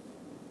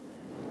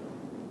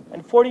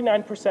 And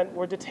 49%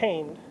 were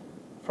detained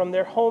from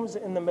their homes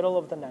in the middle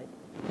of the night.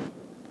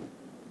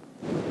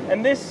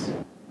 And this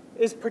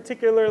is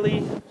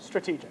particularly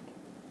strategic,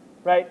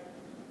 right?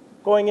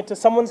 Going into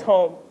someone's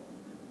home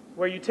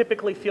where you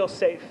typically feel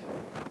safe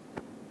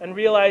and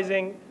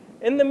realizing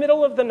in the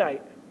middle of the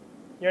night,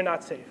 you're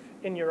not safe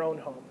in your own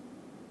home.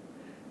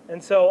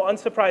 And so,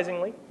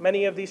 unsurprisingly,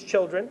 many of these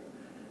children,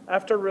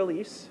 after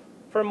release,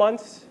 for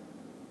months,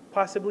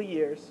 possibly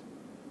years,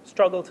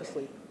 struggle to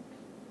sleep,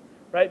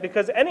 right?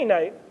 Because any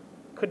night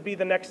could be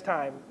the next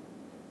time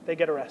they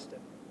get arrested.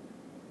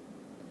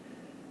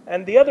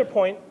 And the other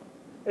point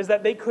is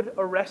that they could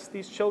arrest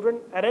these children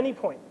at any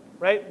point,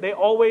 right? They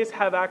always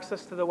have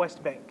access to the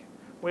West Bank.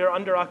 We are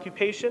under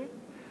occupation.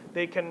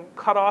 They can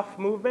cut off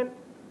movement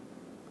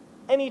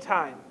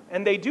anytime,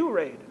 and they do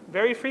raid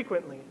very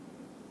frequently,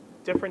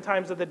 different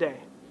times of the day.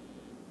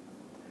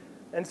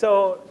 And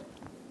so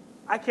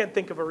I can't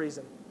think of a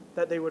reason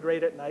that they would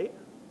raid at night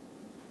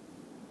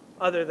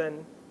other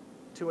than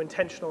to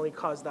intentionally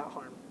cause that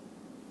harm.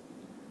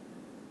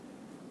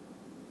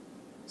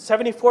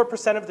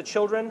 74% of the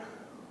children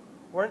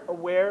weren't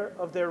aware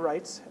of their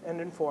rights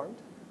and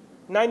informed.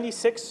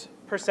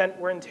 96%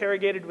 were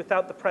interrogated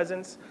without the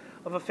presence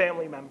of a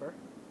family member.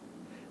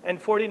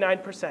 And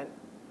 49%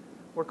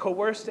 were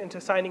coerced into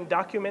signing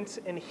documents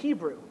in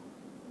Hebrew,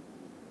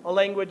 a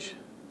language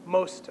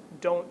most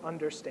don't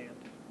understand,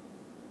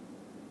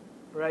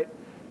 right?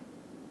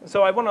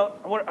 So I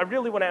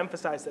really want to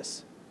emphasize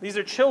this. These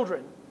are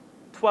children,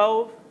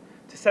 12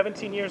 to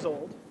 17 years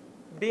old,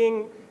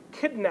 being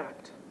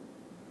kidnapped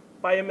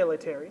by a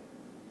military,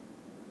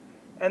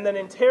 and then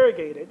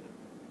interrogated,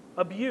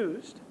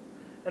 abused,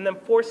 and then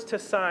forced to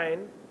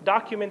sign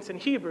documents in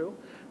Hebrew,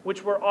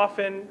 which were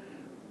often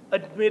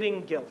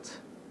admitting guilt,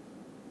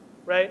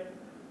 right?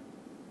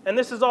 And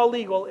this is all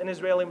legal in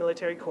Israeli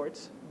military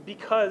courts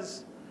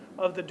because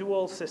of the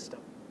dual system,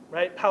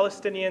 right?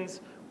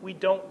 Palestinians, we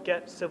don't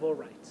get civil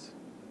rights.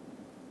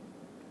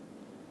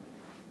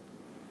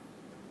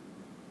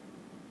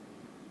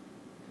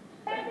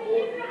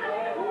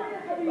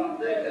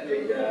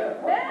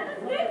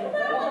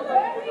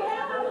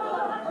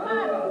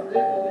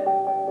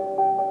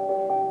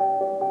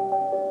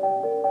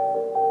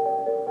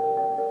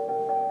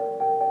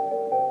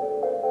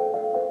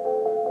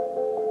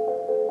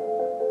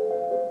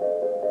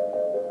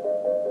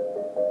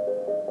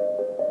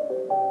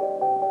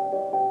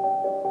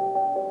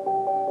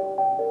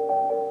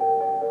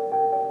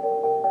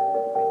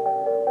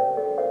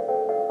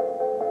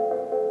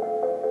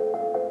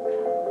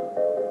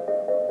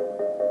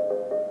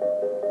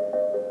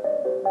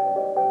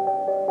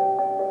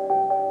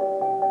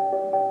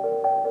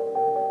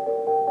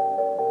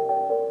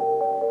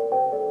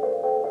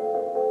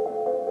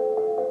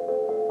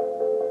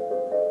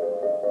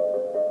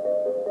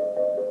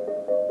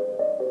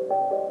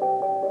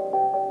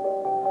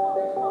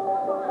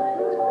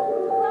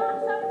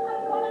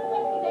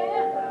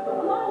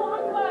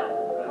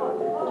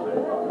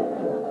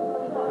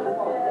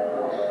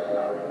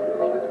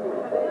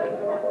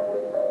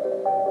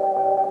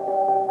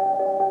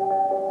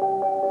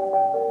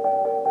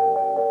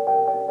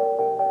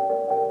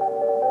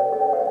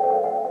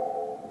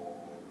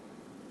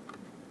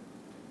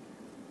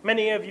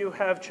 Many of you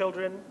have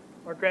children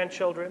or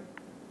grandchildren,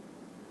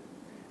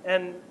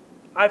 and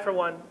I, for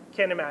one,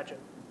 can't imagine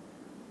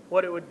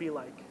what it would be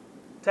like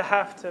to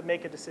have to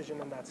make a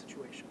decision in that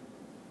situation.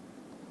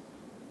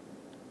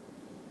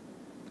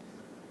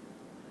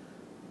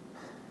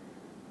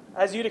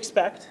 As you'd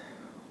expect,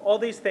 all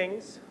these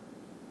things,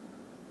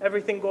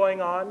 everything going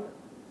on,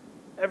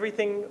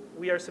 everything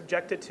we are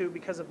subjected to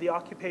because of the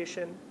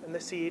occupation and the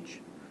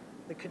siege,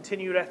 the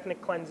continued ethnic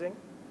cleansing,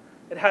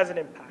 it has an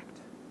impact.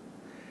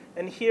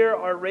 And here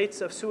are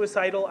rates of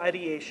suicidal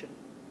ideation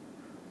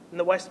in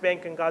the West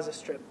Bank and Gaza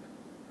Strip.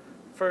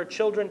 For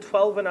children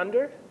 12 and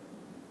under,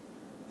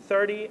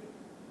 30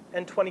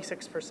 and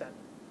 26%.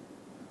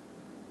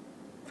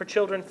 For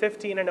children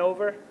 15 and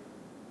over,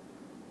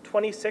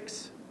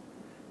 26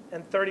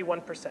 and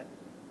 31%.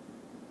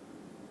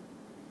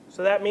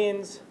 So that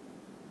means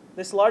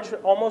this large,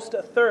 almost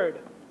a third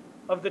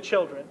of the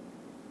children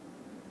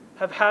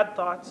have had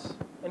thoughts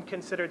and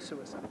considered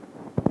suicide.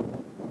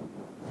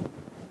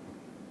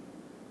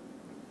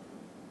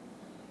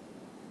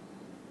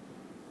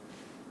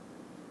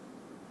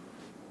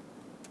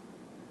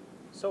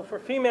 So for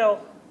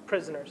female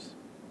prisoners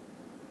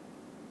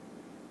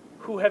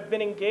who have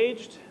been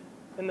engaged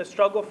in the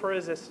struggle for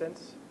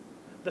resistance,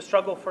 the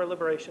struggle for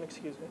liberation,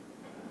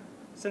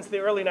 since the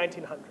early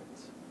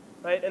 1900s,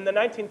 right? In the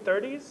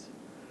 1930s,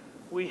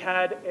 we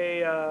had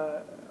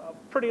a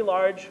pretty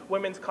large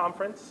women's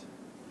conference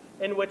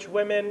in which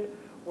women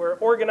were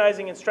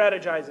organizing and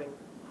strategizing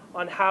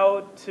on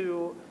how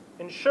to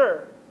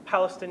ensure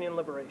Palestinian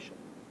liberation.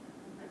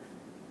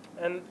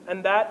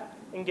 And that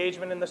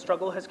engagement in the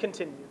struggle has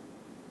continued.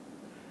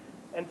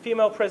 And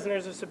female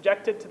prisoners are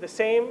subjected to the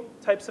same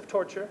types of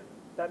torture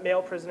that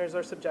male prisoners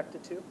are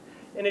subjected to,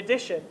 in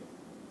addition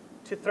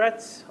to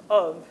threats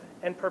of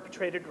and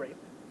perpetrated rape,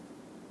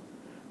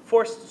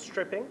 forced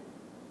stripping,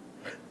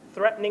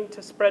 threatening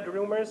to spread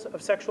rumors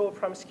of sexual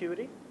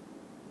promiscuity,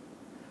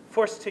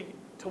 forced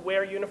to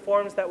wear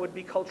uniforms that would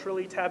be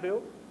culturally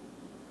taboo,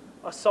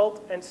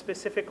 assault and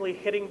specifically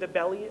hitting the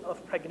belly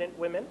of pregnant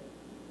women,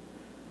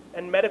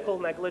 and medical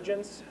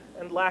negligence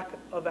and lack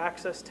of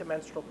access to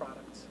menstrual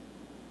products.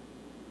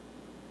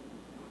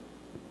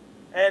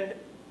 And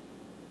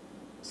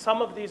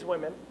some of these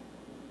women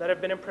that have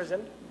been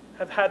imprisoned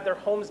have had their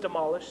homes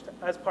demolished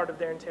as part of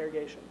their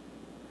interrogation,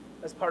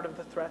 as part of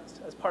the threats,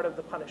 as part of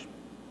the punishment.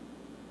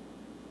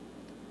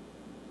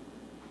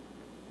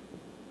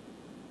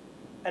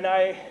 And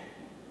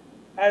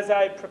as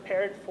I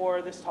prepared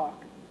for this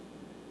talk,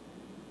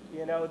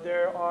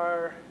 there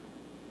are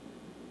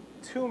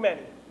too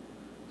many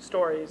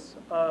stories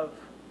of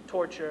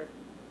torture,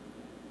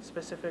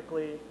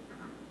 specifically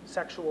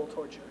sexual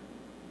torture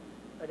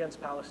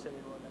against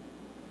Palestinian women.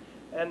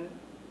 And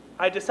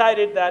I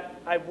decided that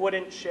I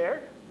wouldn't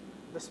share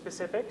the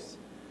specifics,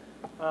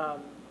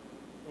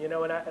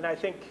 and I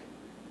think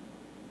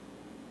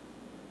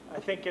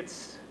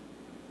it's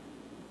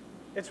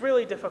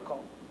really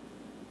difficult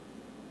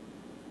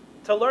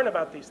to learn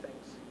about these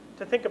things,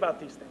 to think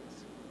about these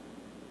things.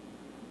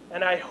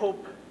 And I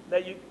hope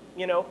that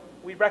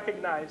we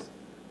recognize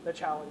the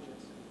challenges,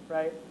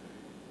 right?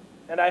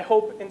 And I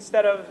hope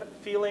instead of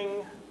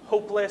feeling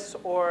hopeless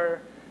or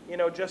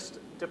just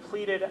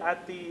depleted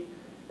at the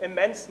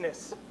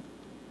immenseness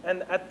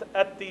and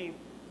at the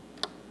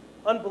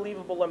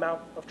unbelievable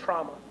amount of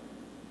trauma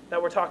that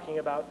we're talking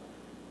about,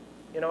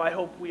 I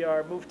hope we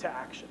are moved to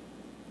action.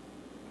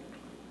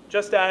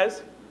 Just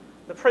as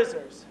the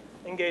prisoners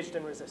engaged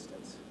in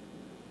resistance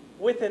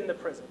within the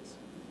prisons.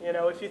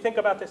 If you think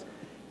about this,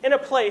 in a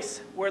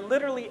place where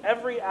literally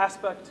every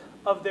aspect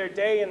of their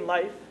day in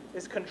life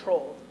is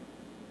controlled,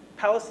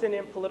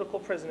 Palestinian political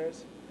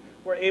prisoners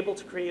were able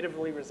to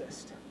creatively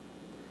resist.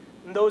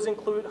 And those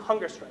include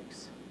hunger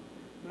strikes.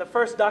 And the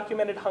first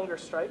documented hunger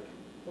strike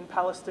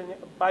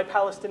by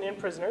Palestinian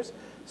prisoners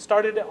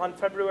started on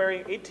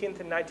February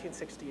 18th in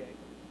 1968.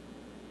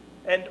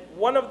 And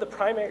one of the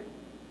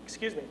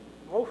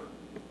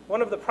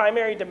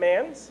primary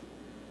demands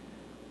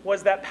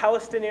was that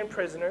Palestinian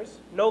prisoners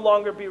no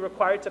longer be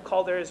required to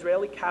call their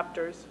Israeli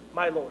captors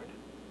 "my lord,"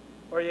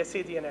 or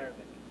Yazidi in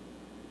Arabic.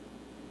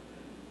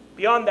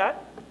 Beyond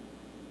that,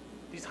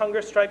 these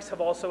hunger strikes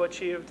have also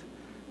achieved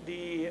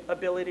the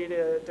ability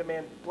to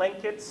demand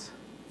blankets,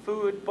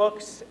 food,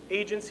 books,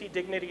 agency,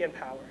 dignity, and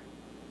power.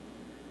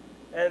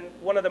 And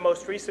one of the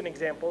most recent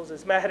examples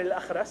is Maher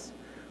al-Akhras,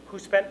 who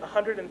spent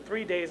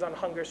 103 days on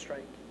hunger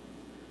strike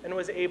and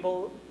was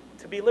able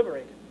to be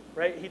liberated,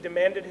 right? He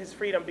demanded his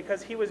freedom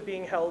because he was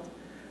being held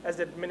as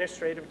an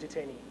administrative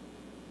detainee.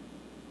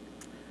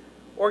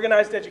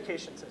 Organized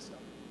education system.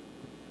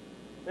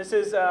 This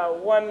is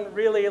one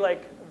really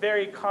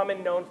very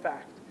common known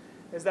fact,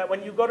 is that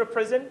when you go to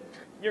prison,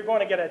 you're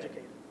going to get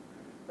educated,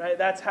 right?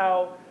 That's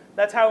how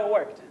it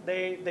worked.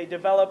 They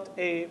developed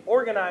a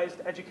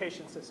organized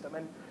education system.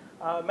 And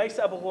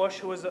Maisa Abu Ghosh,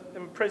 who was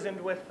imprisoned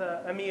with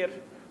Amir,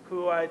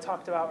 who I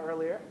talked about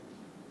earlier,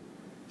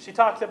 she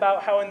talked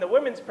about how in the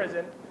women's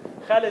prison,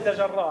 Khalida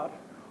Jarrar,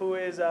 who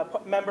is a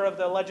member of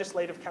the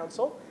Legislative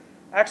Council,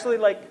 actually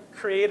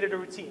created a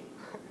routine.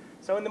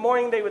 So in the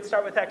morning they would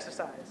start with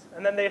exercise,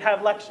 and then they'd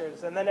have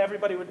lectures, and then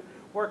everybody would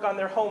work on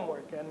their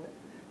homework,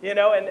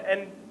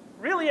 and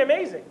really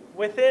amazing.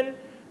 Within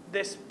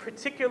this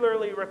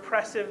particularly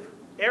repressive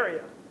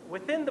area,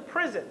 within the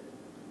prison,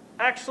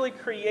 actually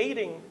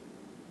creating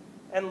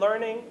and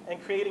learning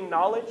and creating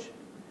knowledge.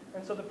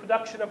 And so the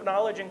production of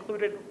knowledge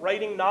included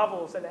writing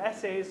novels and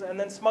essays and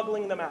then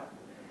smuggling them out.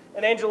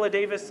 And Angela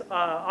Davis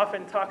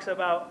often talks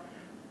about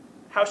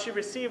how she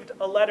received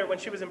a letter when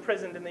she was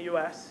imprisoned in the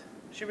US.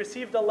 She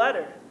received a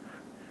letter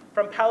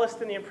from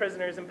Palestinian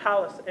prisoners in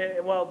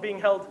being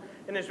held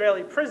in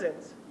Israeli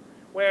prisons,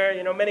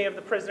 where many of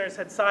the prisoners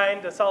had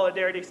signed a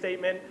solidarity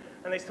statement,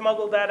 and they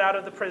smuggled that out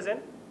of the prison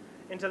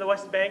into the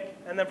West Bank,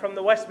 and then from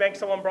the West Bank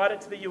someone brought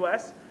it to the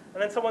US,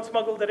 and then someone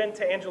smuggled it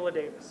into Angela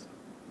Davis,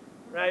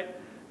 right?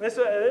 This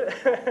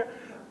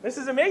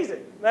is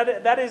amazing.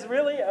 That is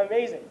really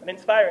amazing and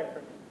inspiring for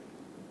me.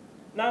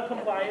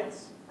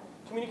 Non-compliance,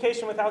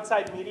 communication with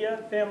outside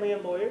media, family,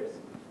 and lawyers.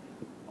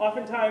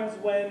 Oftentimes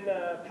when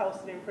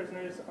Palestinian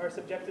prisoners are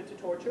subjected to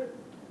torture,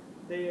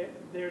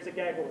 there's a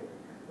gag order,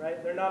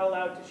 right? They're not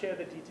allowed to share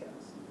the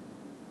details.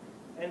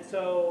 And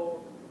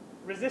so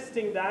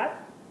resisting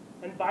that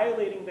and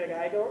violating the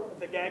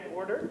gag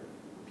order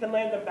can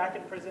land them back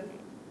in prison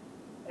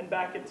and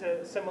back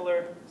into a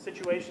similar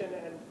situation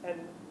and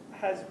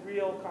has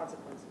real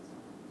consequences.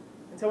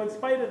 And so in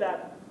spite of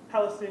that,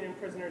 Palestinian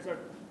prisoners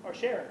are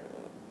sharing.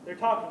 They're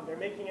talking, they're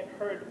making it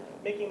heard,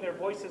 making their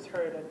voices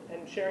heard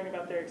and sharing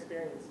about their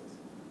experiences.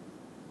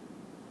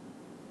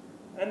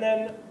 And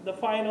then the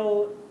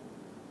final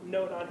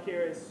note on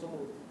here is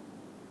sumud.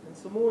 And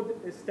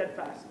sumud is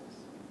steadfastness.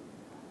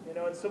 And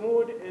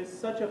sumud is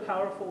such a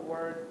powerful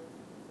word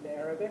in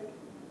Arabic.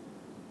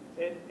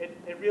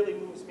 It really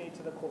moves me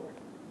to the core.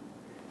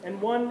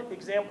 And one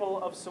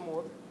example of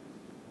sumud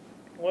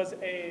was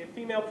a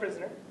female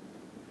prisoner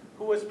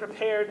who was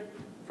prepared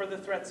for the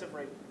threats of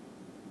rape.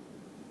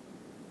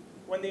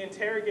 When the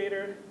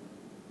interrogator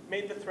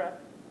made the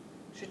threat,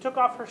 she took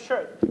off her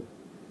shirt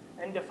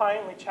and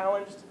defiantly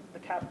challenged the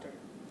captor.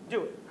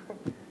 Do it,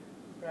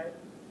 right?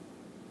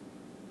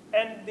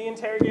 And the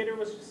interrogator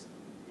was just,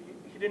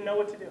 he didn't know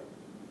what to do.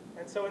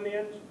 And so in the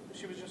end,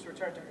 she was just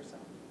returned to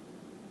herself,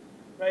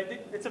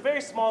 right? It's a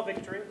very small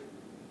victory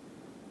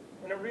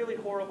in a really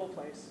horrible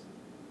place.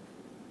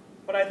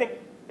 But I think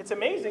it's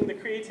amazing, the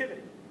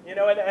creativity, and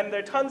there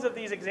are tons of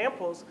these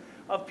examples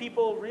of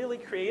people really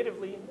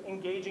creatively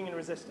engaging in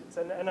resistance.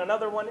 And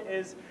another one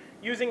is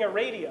using a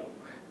radio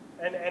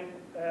and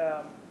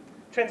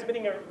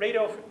transmitting a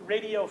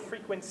radio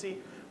frequency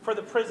for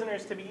the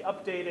prisoners to be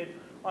updated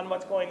on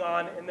what's going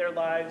on in their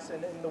lives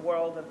and in the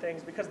world and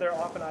things, because they're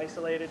often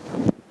isolated,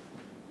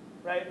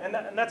 right? And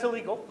that's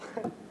illegal.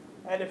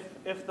 And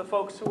if the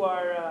folks who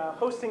are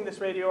hosting this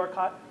radio are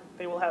caught,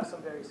 they will have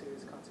some very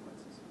serious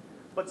consequences.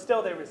 But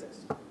still, they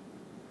resist.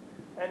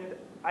 And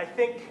I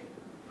think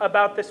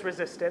about this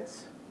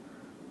resistance,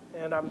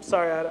 and I'm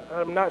sorry,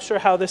 I'm not sure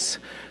how this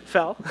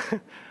fell.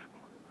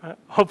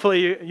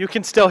 Hopefully you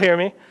can still hear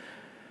me.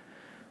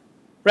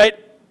 Right?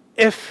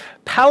 If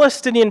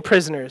Palestinian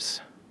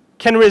prisoners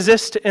can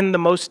resist in the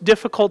most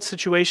difficult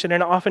situation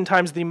and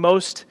oftentimes the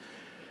most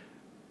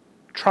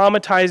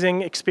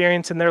traumatizing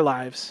experience in their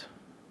lives,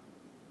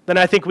 then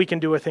I think we can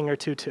do a thing or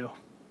two too.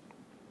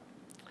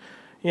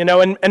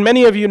 And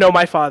many of you know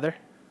my father,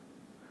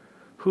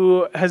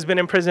 who has been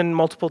in prison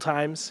multiple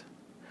times.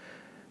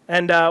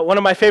 And one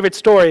of my favorite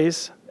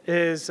stories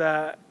is,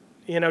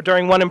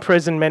 during one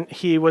imprisonment,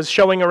 he was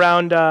showing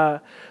around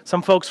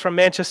some folks from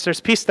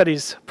Manchester's Peace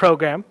Studies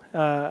program.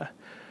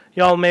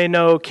 Y'all may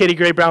know Katie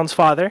Gray Brown's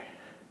father.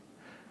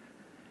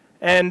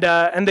 And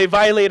they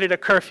violated a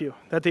curfew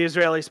that the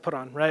Israelis put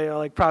on,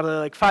 right?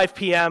 Probably 5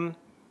 p.m.,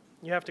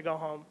 you have to go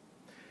home.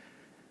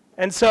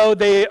 And so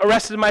they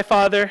arrested my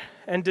father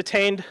and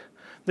detained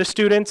the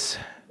students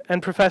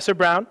and Professor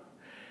Brown.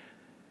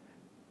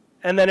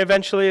 And then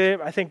eventually,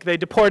 I think they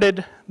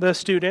deported the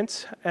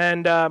students,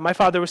 and my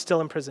father was still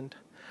imprisoned.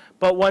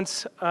 But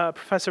once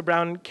Professor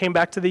Brown came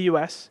back to the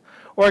US,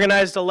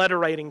 organized a letter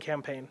writing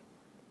campaign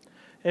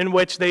in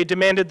which they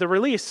demanded the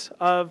release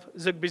of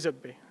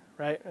Zoughbi,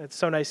 right? It's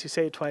so nice you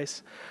say it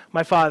twice,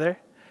 my father.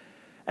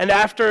 And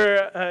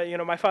after,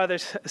 my father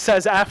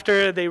says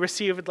after they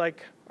received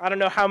I don't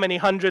know how many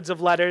hundreds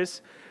of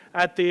letters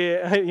at the,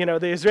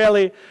 the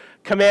Israeli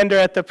commander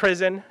at the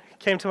prison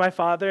came to my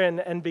father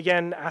and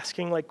began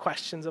asking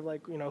questions of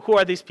who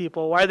are these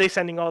people? Why are they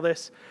sending all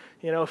this?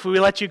 If we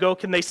let you go,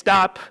 can they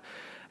stop?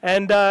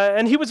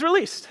 And he was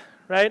released,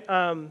 right?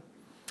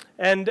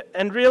 And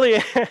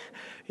really,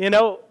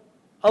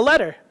 a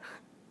letter,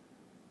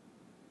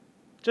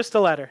 just a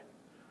letter.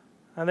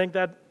 I think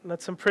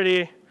that's some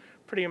pretty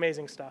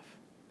amazing stuff.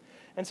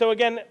 And so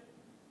again,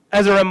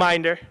 as a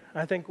reminder,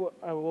 I think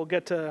we'll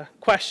get to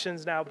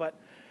questions now, but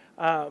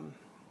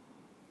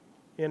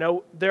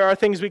there are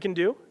things we can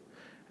do.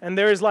 And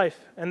there is life,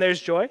 and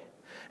there's joy.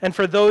 And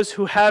for those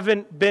who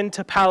haven't been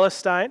to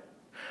Palestine,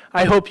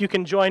 I hope you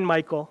can join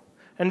Michael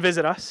and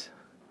visit us.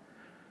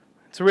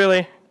 It's a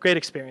really great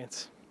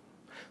experience.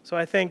 So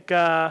I think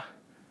that's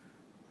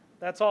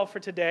all for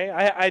today.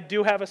 I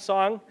do have a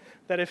song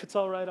that, if it's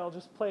all right, I'll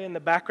just play in the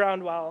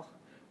background while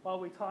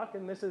we talk.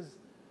 And this is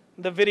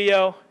the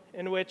video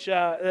in which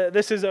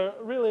this is a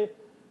really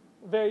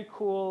very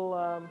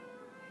cool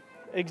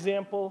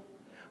example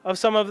of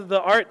some of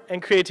the art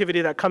and creativity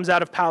that comes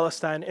out of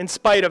Palestine in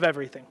spite of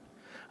everything.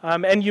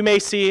 And you may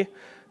see,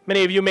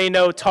 many of you may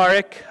know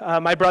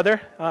Tariq, my brother.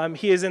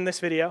 He is in this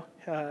video.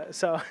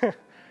 So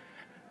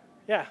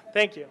yeah,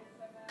 thank you.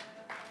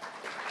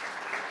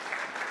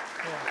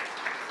 Yeah.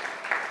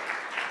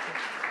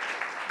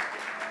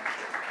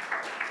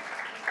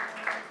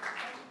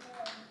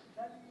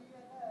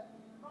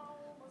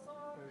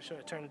 Should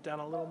I turn it down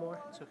a little more?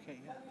 It's okay,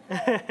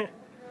 yeah.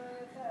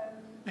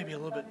 Maybe a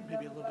little bit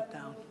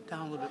down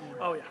a little bit more.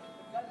 Oh, yeah.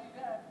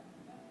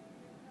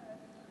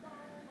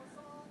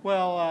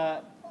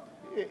 Well,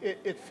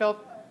 it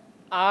felt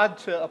odd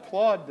to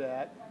applaud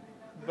that,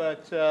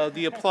 but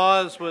the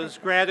applause was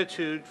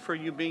gratitude for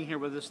you being here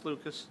with us,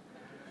 Lucas.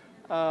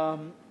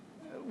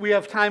 We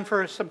have time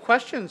for some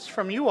questions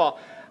from you all.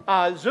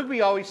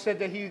 Zoughbi always said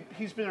that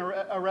he's been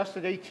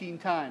arrested 18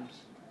 times.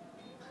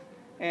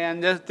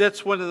 And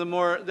that's one of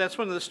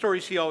the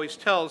stories he always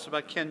tells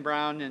about Ken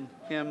Brown and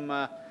him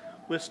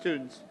with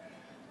students.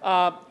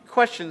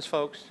 Questions,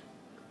 folks?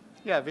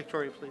 Yeah,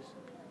 Victoria, please.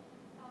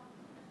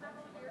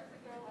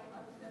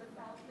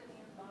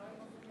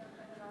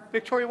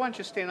 Victoria, why don't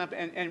you stand up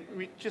and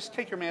just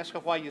take your mask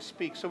off while you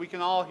speak so we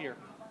can all hear.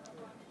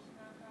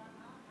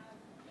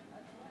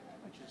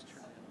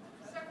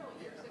 Several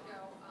years ago,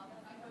 I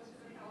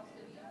hosted a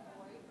Palestinian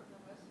boy from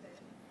the West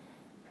Bank,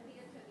 and he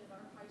attended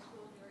our high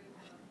school during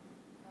a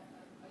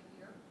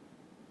year.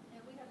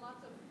 And we had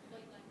lots of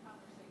late-night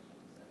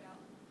conversations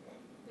about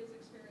his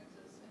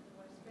experiences in the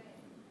West Bank.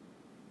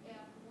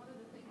 And one of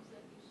the things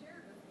that he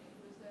shared with me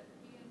was that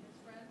he and his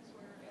friends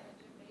were in a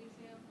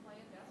gymnasium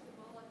playing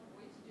basketball like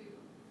boys do.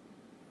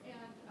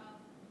 And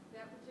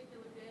that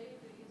particular day,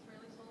 the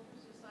Israeli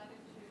soldiers decided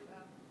to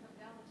come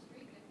down the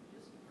street and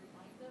just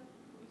remind them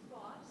who's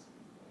boss.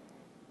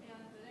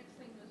 And the next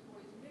thing those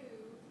boys knew,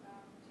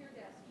 tear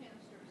gas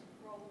canisters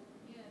rolled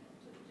into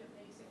the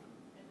gymnasium,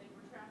 and they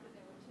were trapped and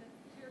they were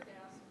tear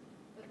gas,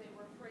 but they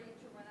were afraid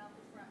to run out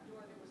the front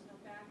door. There was no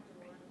back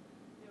door.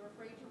 They were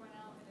afraid to run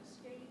out and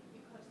escape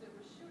because there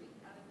was shooting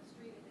out in the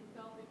street, and they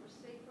felt they were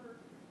safer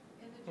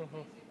in the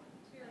gymnasium with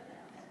the tear gas.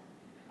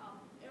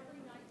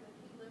 Every night that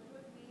he lived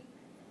with me,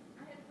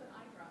 I had to put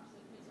eye drops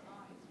in his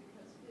eyes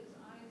because his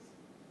eyes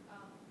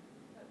have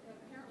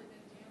apparently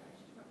been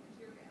damaged from the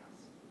tear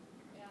gas,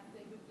 and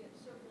they would get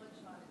so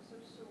bloodshot and so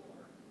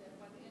sore that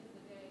by the end of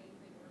the day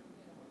they were,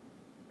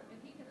 and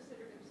he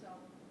considered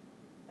himself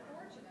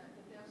fortunate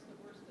that that's the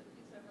worst that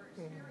he's ever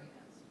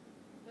experienced,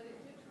 but it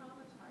did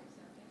traumatize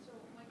him. And so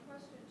my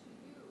question to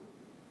you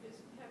is,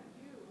 have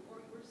you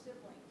or your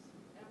siblings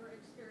ever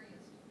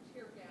experienced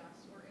tear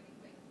gas or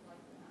anything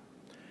like that?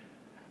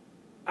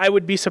 I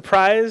would be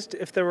surprised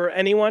if there were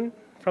anyone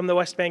from the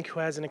West Bank who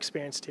hasn't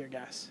experienced tear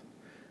gas.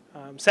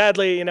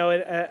 Sadly,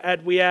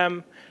 at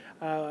WEM,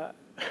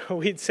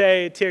 we'd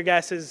say tear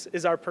gas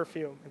is our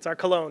perfume. It's our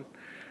cologne,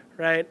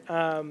 right?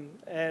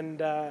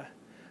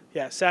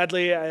 Yeah,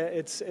 sadly,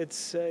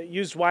 it's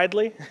used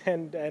widely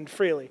and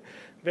freely.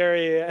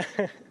 They're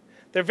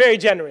very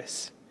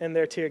generous in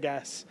their tear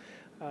gas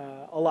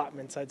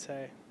allotments, I'd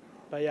say.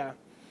 But yeah,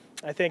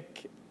 I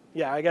think,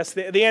 yeah, I guess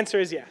the answer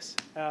is yes.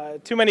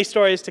 Too many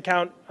stories to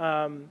count.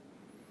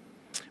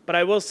 But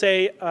I will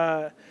say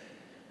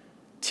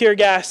tear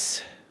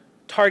gas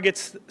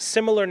targets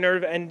similar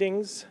nerve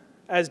endings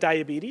as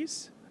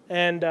diabetes.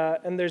 And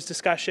there's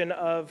discussion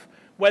of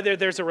whether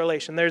there's a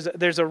relation.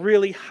 There's a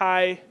really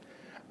high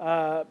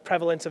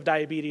prevalence of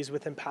diabetes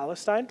within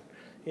Palestine,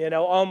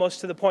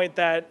 almost to the point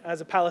that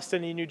as a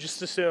Palestinian, you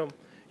just assume,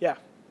 yeah,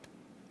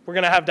 we're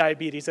going to have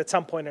diabetes at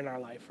some point in our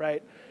life,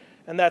 right?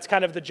 And that's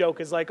kind of the joke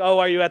is like, oh,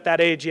 are you at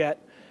that age yet?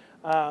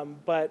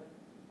 But,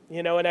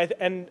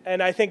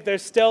 and I think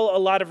there's still a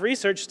lot of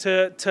research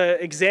to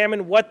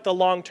examine what the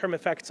long-term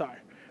effects are,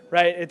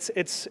 right?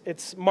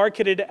 It's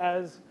marketed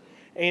as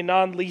a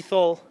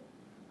non-lethal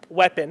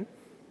weapon,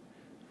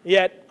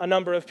 yet a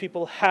number of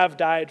people have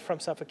died from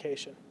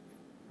suffocation,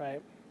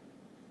 right?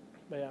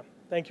 But yeah,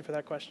 thank you for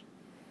that question.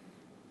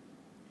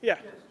 Yeah.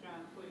 Yes,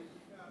 John, please.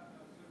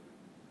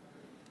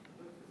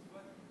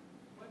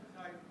 What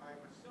type,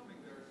 I'm assuming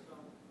there are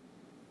some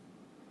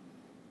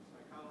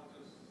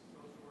psychologists,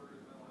 social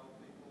workers, mental health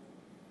people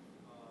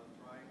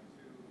trying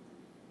to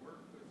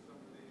work with some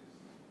of these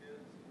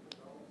kids and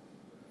adults,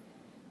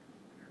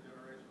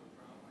 intergenerational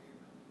trauma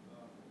even.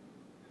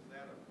 Is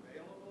that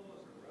available?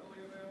 Is it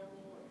readily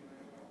available? I mean,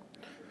 I know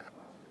there's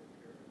lots of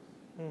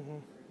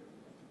experience.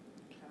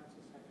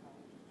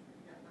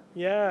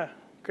 Yeah,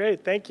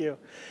 great, thank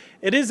you.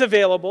 It is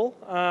available.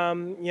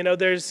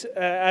 There's,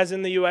 as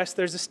in the US,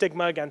 there's a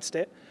stigma against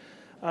it.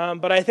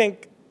 But I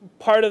think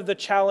part of the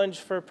challenge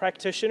for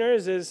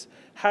practitioners is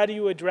how do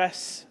you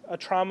address a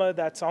trauma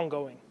that's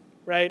ongoing,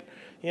 right?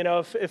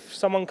 If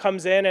someone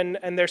comes in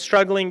and they're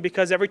struggling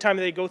because every time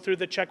they go through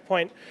the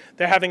checkpoint,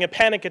 they're having a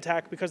panic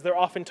attack because they're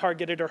often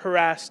targeted or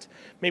harassed.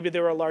 Maybe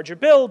they're a larger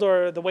build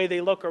or the way they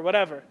look or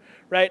whatever,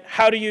 right?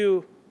 How do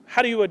you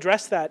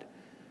address that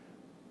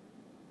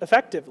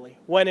effectively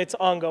when it's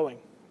ongoing,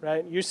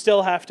 right? You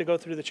still have to go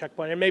through the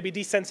checkpoint, and maybe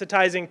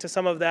desensitizing to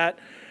some of that,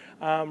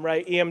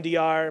 right?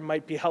 EMDR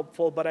might be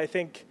helpful, but I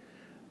think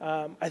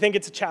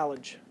it's a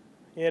challenge,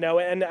 and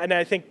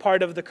I think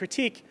part of the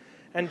critique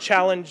and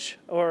challenge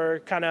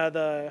or kind of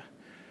the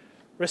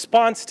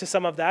response to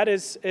some of that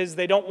is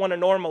they don't want to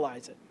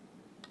normalize it,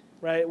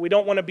 right? We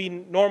don't want to be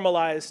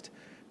normalized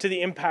to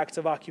the impacts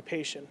of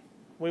occupation.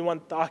 We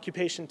want the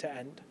occupation to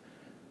end.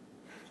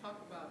 Talk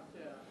about,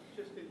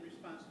 just in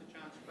response to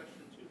John's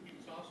question too, he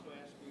was also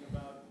asking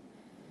about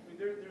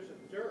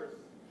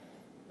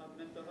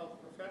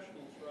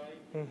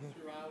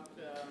throughout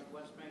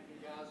West Bank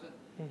and Gaza.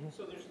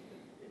 So there's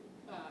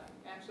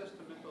access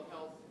to mental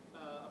health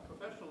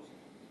professionals.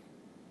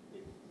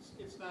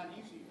 It's not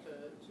easy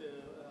to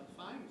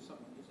find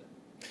someone, is it?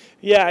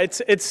 Yeah,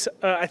 it's.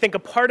 I think a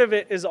part of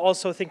it is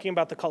also thinking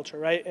about the culture,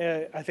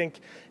 right? I think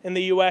in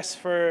the U.S.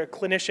 for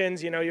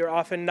clinicians, you're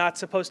often not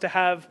supposed to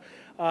have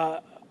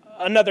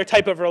another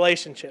type of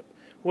relationship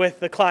with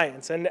the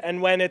clients,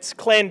 and when it's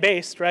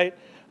clan-based, right?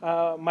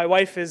 My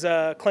wife is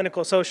a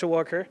clinical social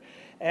worker,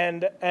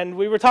 and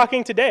we were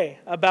talking today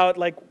about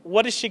like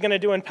what is she going to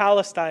do in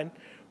Palestine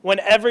when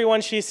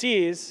everyone she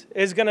sees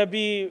is going to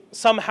be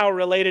somehow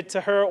related to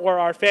her or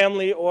our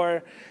family,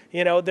 or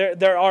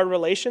there are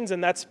relations,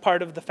 and that's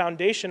part of the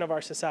foundation of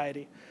our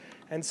society.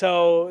 And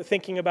so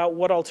thinking about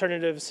what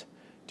alternatives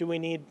do we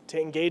need to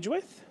engage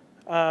with,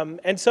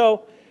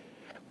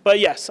 but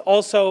yes,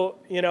 also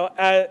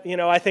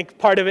I think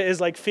part of it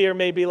is like fear,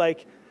 maybe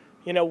like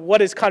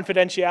what is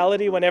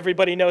confidentiality when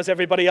everybody knows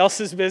everybody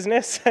else's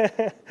business.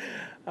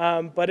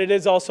 But it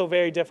is also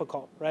very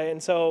difficult, right?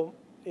 And so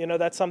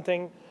that's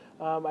something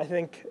I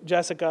think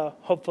Jessica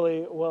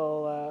hopefully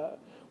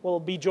will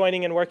be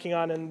joining and working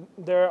on. And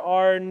there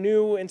are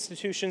new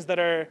institutions that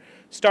are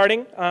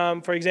starting.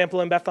 For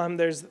example, in Bethlehem,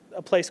 there's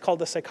a place called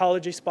the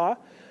Psychology Spa,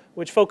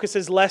 which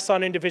focuses less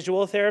on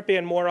individual therapy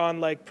and more on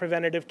like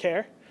preventative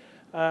care.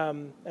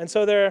 And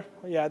so there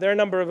are a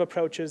number of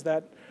approaches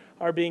that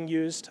are being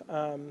used,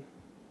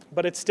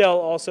 but it's still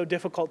also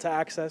difficult to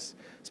access,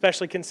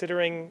 especially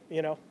considering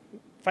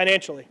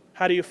financially.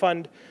 How do you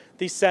fund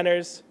these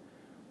centers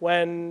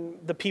when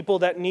the people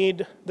that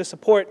need the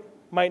support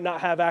might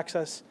not have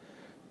access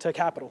to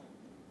capital?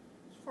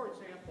 For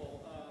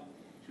example,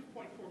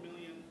 2.4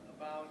 million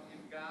about in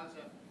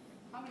Gaza.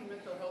 How many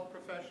mental health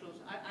professionals?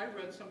 I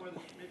read somewhere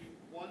that maybe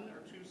 1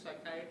 or 2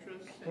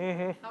 psychiatrists.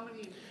 And how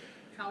many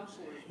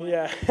counselors might be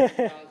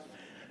in Gaza?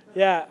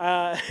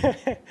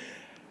 Yeah.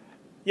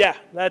 Yeah,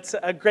 that's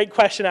a great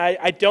question.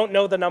 I don't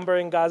know the number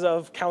in Gaza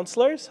of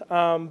counselors,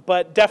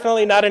 but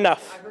definitely not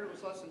enough. I heard it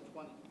was less than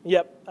 20.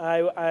 Yep,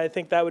 I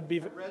think that would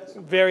be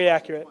very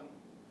accurate.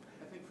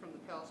 I think from the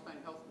Palestine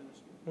Health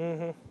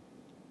Ministry.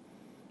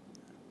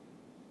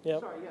 Yep.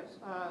 Sorry, yes.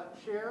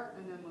 Cher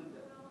and then Linda.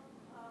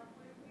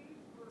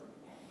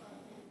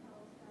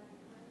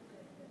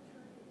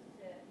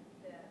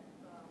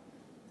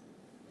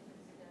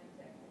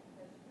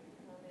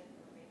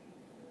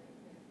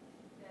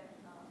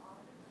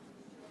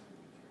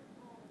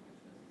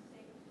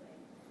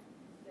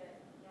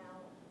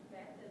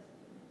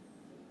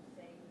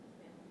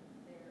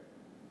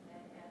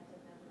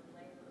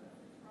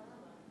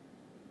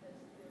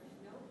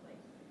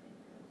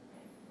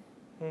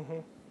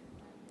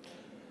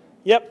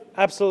 Yep,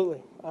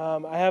 absolutely.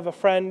 I have a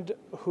friend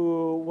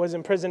who was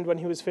imprisoned when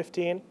he was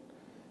 15,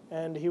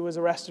 and he was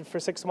arrested for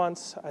 6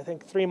 months. I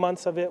think 3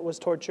 months of it was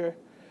torture,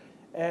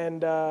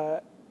 and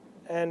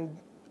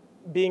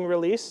being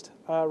released.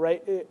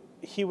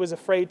 He was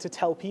afraid to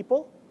tell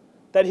people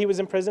that he was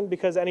in prison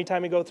because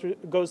anytime he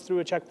goes through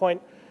a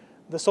checkpoint,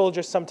 the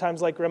soldiers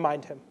sometimes like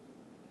remind him,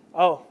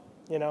 "Oh,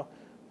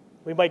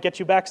 we might get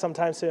you back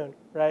sometime soon,"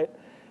 right?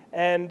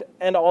 And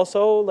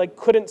also like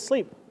couldn't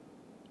sleep,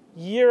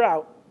 year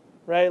out.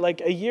 Right, like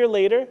a year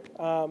later,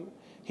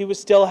 he was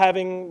still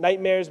having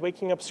nightmares,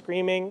 waking up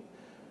screaming,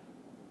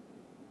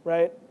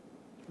 right?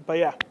 But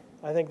yeah,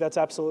 I think that's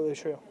absolutely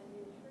true.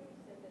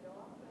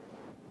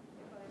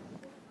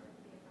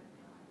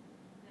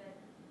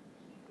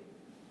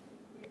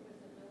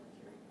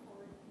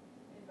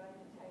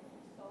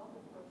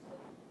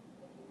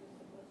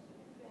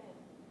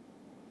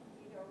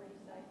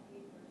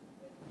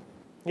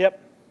 Yep.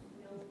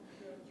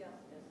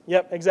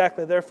 Yep,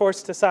 exactly. They're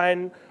forced to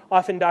sign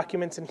often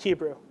documents in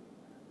Hebrew.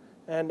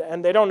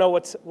 And they don't know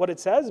what it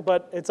says,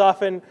 but it's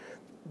often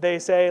they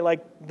say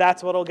like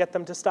that's what'll get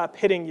them to stop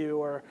hitting you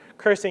or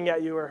cursing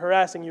at you or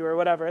harassing you or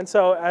whatever. And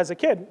so as a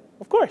kid,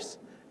 of course,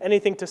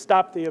 anything to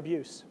stop the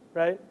abuse,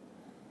 right?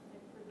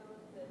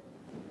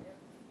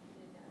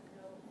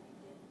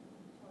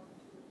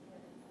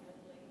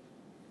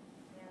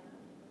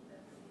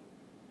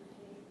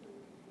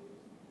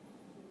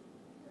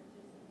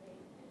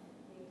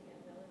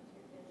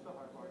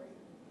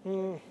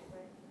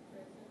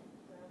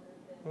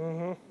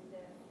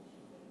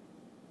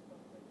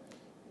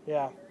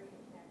 Yeah.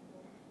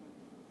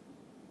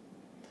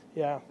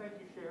 Yeah. Thank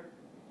you, Cher.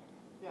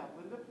 Yeah,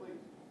 Linda,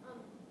 please.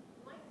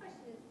 My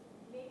question is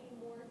maybe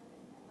more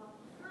a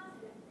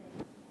positive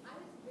thing. I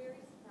was very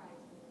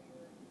surprised when we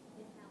were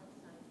in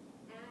Palestine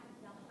at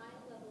the high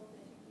level of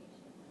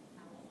education of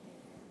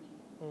Palestinian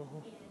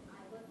people. And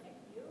I look at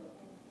you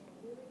and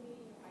you and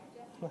me, I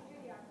just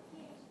hear our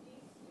PhD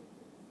students,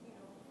 few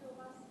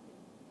of us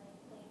can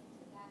claim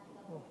to that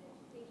level of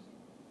education,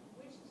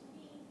 which to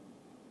me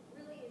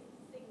really is a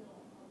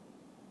signal of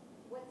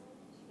what's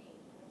going to change,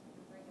 what's going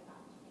to bring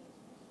about change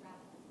in this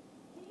process.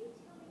 Can you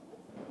tell me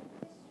what's the history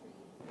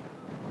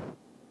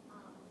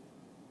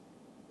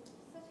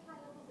of such high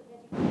levels of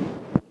education?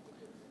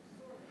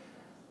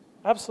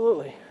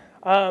 Absolutely.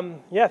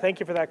 Yeah, thank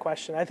you for that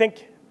question. I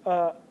think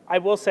I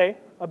will say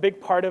a big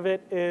part of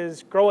it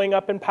is growing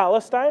up in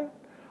Palestine.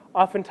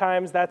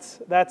 Oftentimes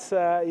that's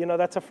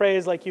a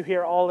phrase like you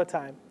hear all the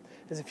time,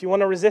 is if you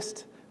want to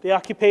resist the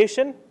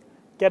occupation,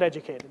 get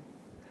educated,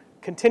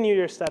 continue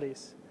your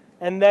studies,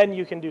 and then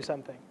you can do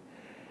something.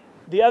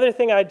 The other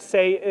thing I'd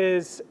say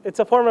is it's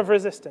a form of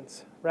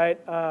resistance, right?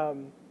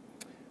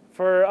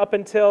 For up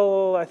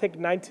until, I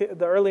think,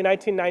 the early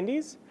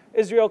 1990s,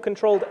 Israel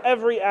controlled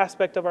every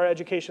aspect of our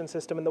education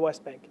system in the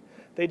West Bank.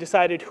 They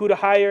decided who to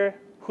hire,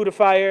 who to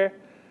fire,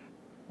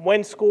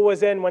 when school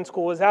was in, when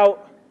school was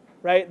out,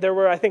 right? There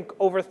were, I think,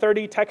 over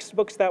 30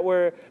 textbooks that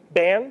were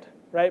banned,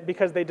 right,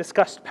 because they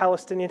discussed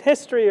Palestinian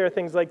history or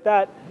things like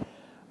that.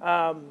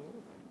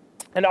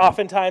 And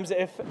oftentimes,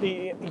 if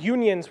the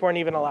unions weren't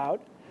even allowed,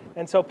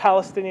 and so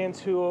Palestinians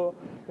who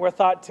were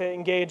thought to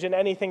engage in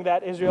anything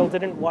that Israel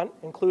didn't want,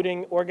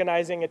 including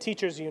organizing a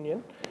teachers'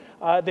 union,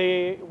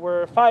 they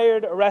were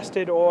fired,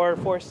 arrested, or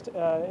forced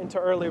into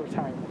early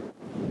retirement.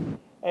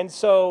 And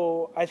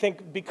so I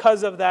think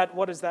because of that,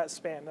 what does that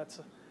span? That's,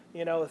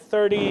 almost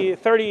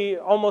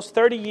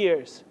 30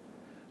 years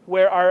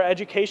where our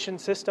education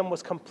system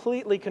was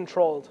completely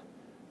controlled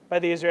by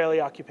the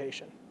Israeli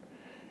occupation.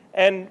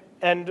 And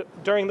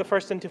during the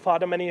first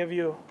Intifada, many of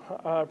you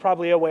are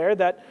probably aware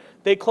that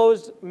they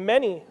closed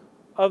many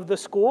of the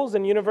schools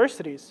and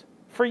universities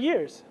for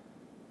years.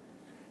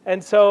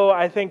 And so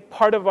I think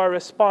part of our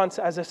response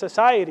as a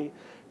society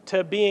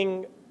to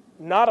being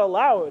not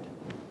allowed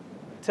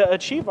to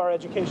achieve our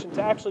education,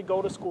 to actually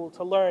go to school,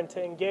 to learn,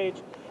 to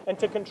engage, and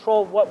to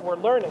control what we're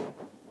learning,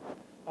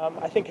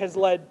 I think has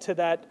led to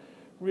that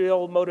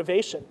real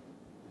motivation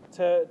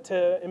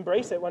to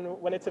embrace it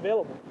when it's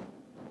available.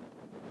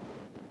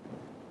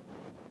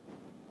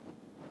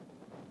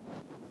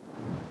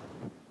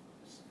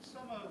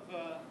 Some of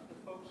the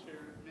folks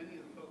here, many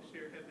of the folks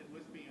here have been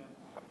with me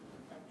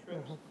on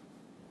trips,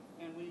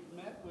 and we've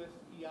met with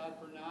Iyad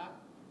Bernat.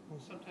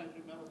 Sometimes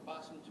we've met with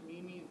Bassem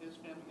Tamimi and his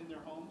family in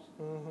their homes.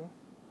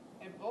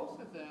 And both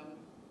of them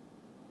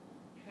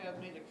have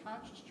made a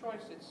conscious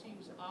choice that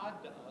seems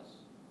odd to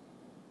us,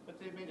 but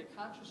they've made a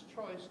conscious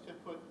choice to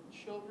put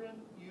children,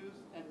 youth,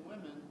 and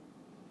women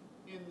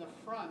in the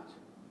front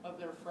of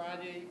their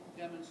Friday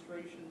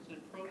demonstrations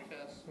and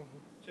protests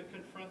to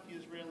confront the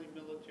Israeli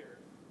military.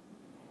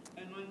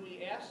 And when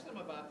we ask them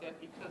about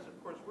that, because of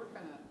course we're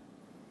kind of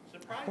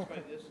surprised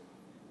by this,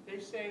 they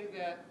say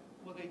that,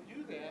 well, they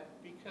do that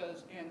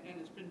because, and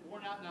it's been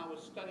borne out now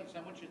with studies,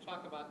 I want you to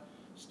talk about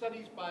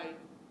studies by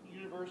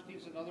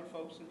universities and other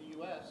folks in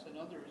the US and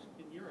others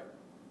in Europe,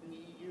 in the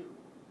EU,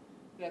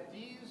 that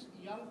these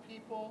young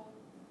people,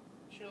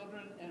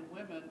 children and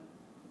women,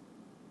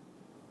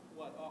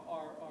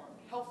 are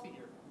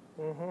healthier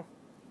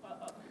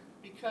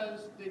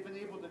because they've been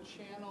able to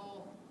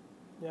channel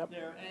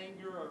their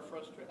anger or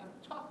frustration.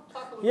 Talk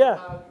a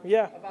little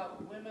bit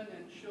about women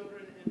and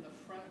children in the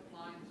front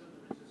lines of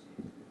the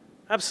resistance.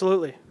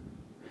 Absolutely.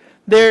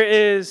 There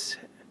is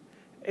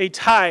a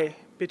tie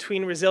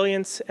between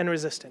resilience and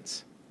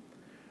resistance,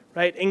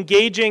 right?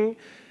 Engaging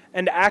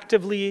and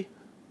actively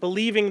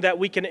believing that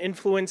we can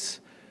influence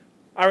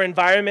our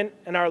environment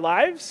and our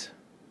lives,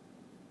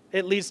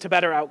 it leads to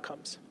better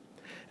outcomes.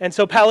 And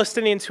so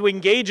Palestinians who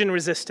engage in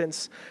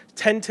resistance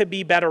tend to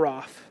be better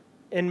off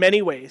in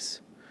many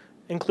ways,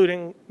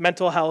 including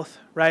mental health,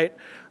 right?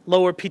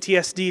 Lower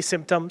PTSD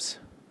symptoms,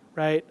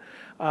 right?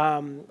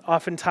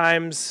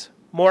 Oftentimes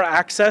more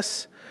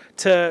access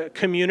to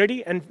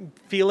community and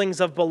feelings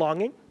of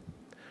belonging,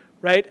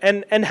 right?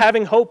 And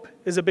having hope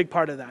is a big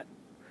part of that.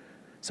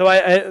 So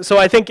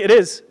I think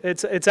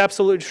it's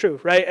absolutely true,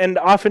 right? And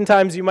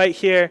oftentimes you might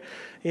hear,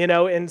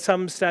 in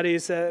some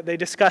studies, they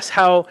discuss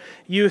how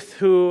youth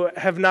who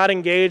have not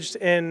engaged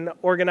in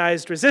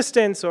organized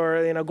resistance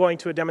or, going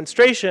to a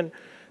demonstration,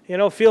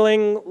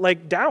 feeling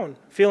like down,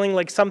 feeling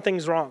like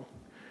something's wrong,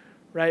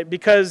 right?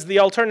 Because the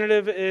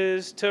alternative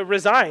is to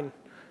resign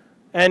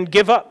and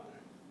give up.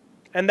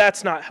 And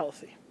that's not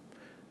healthy.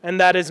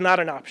 And that is not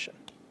an option,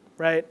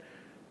 right?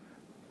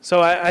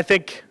 So I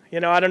think,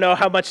 I don't know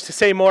how much to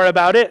say more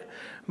about it,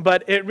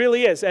 but it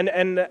really is.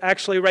 And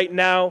actually right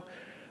now,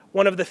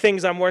 one of the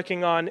things I'm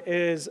working on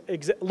is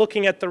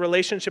looking at the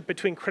relationship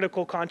between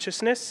critical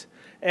consciousness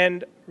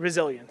and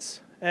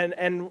resilience.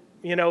 And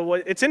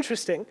it's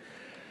interesting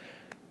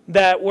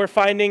that we're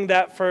finding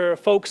that for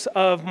folks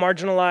of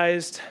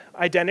marginalized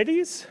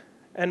identities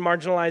and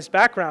marginalized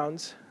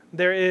backgrounds,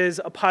 there is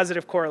a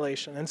positive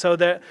correlation. And so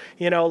that,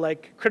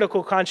 like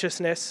critical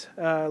consciousness,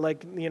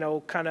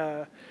 kind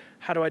of,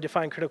 how do I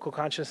define critical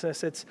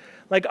consciousness? It's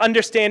like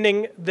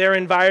understanding their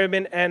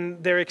environment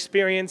and their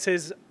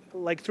experiences,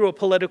 like through a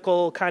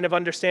political kind of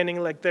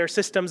understanding, like their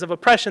systems of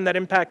oppression that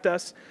impact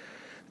us,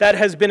 that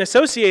has been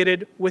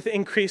associated with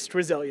increased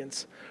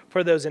resilience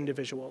for those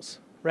individuals,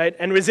 right?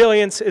 And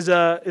resilience is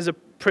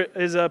a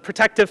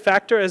protective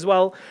factor as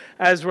well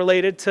as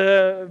related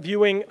to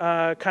viewing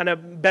kind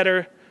of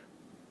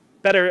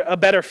a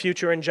better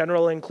future in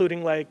general,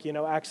 including like,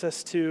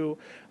 access to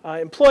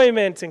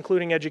employment,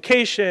 including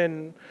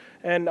education,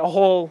 and a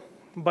whole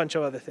bunch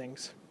of other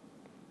things.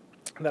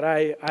 that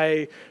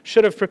I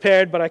should have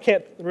prepared, but I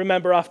can't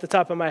remember off the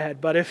top of my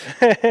head. But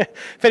if,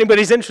 if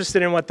anybody's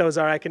interested in what those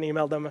are, I can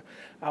email them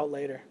out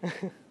later.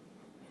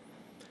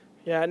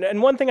 Yeah,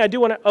 and one thing I do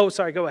want to, oh,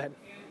 sorry, go ahead.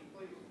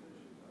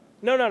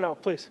 No,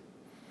 please.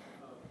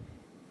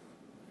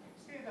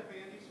 Stand up,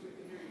 Andy, so we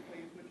can hear you,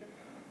 please, would you?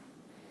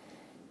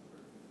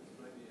 This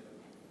might be a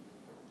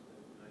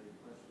naive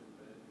question,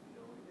 but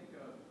when we think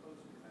of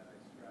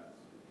post-traumatic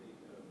stress, we think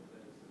of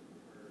medicine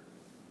for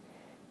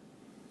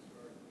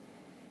start,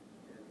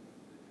 and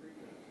the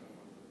treatment of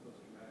someone with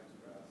post-traumatic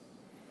stress,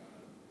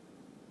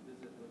 does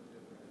it look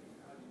different?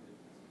 How do you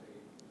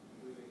anticipate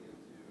moving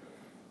into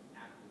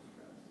active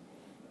stress,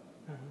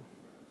 stress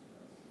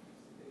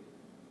state?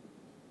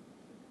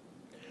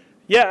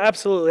 Yeah,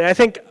 absolutely. I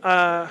think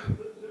Zoughbi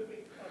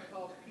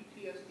calls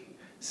PTSD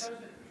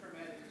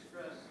post-traumatic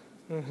stress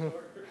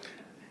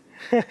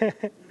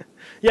disorder.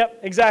 Yep,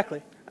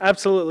 exactly.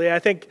 Absolutely. I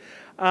think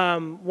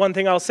one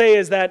thing I'll say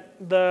is that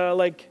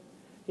I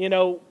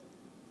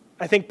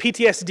think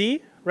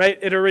PTSD, right,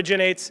 it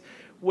originates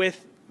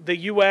with the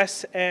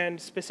U.S.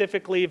 and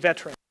specifically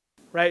veterans,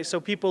 right?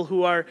 So people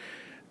who are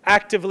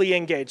actively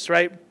engaged,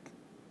 right?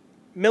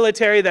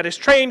 Military that is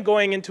trained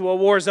going into a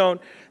war zone,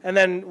 and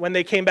then when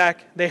they came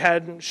back, they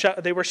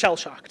were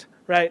shell-shocked,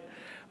 right?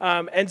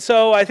 And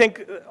so I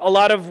think a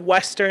lot of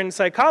Western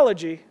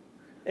psychology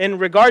in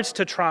regards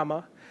to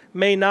trauma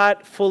may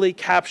not fully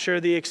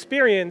capture the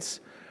experience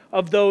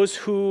of those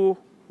who,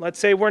 let's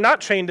say, were not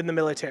trained in the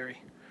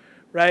military,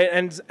 right?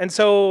 And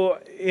so,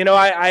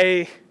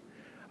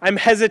 I'm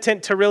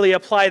hesitant to really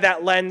apply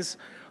that lens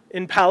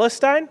in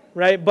Palestine,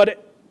 right?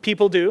 But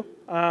people do.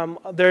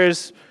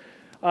 There's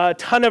a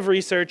ton of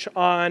research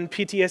on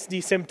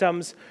PTSD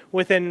symptoms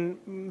within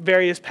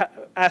various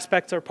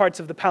aspects or parts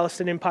of the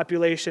Palestinian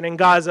population. In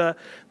Gaza,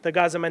 the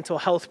Gaza Mental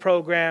Health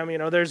Program,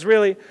 there's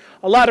really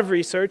a lot of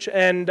research,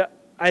 and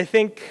I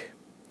think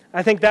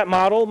that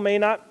model may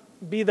not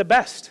be the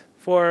best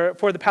for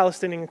the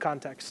Palestinian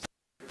context.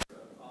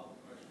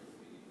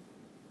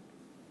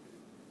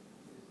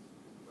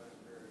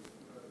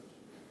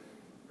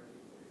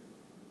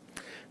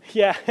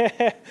 Yeah,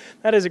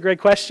 that is a great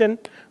question.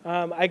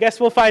 I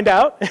guess we'll find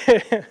out.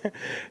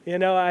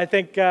 I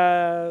think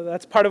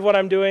that's part of what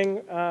I'm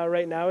doing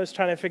right now is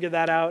trying to figure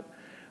that out.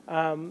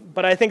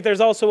 But I think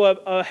there's also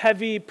a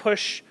heavy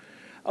push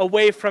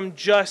away from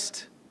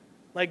just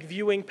like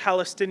viewing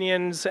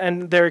Palestinians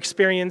and their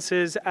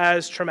experiences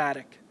as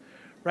traumatic,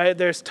 right?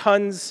 There's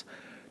tons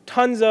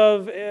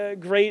of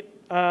great,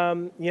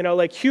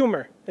 like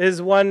humor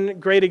is one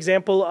great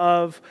example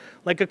of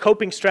like a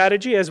coping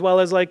strategy as well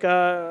as like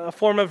a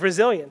form of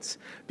resilience,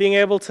 being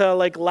able to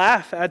like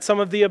laugh at some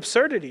of the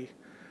absurdity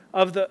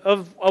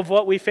of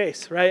what we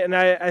face, right? And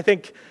I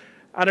think,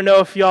 I don't know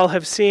if y'all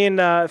have seen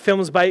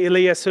films by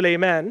Elia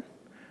Suleiman.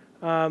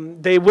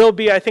 They will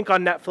be, I think,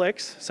 on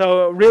Netflix.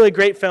 So really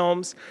great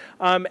films.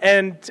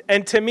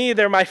 And to me,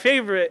 they're my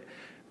favorite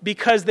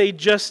because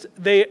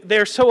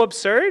they're so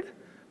absurd,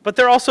 but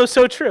they're also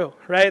so true,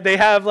 right? They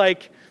have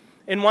like,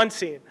 in one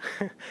scene,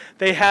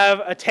 they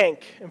have a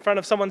tank in front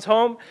of someone's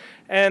home,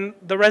 and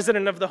the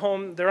resident of the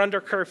home, they're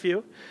under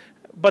curfew,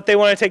 but they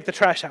want to take the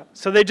trash out.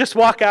 So they just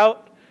walk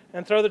out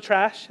and throw the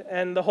trash,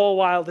 and the whole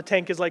while the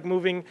tank is like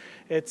moving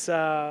its,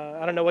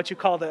 I don't know what you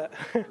call that,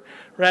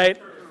 right?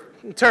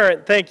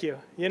 Turret, thank you.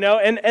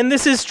 And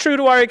this is true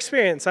to our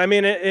experience. I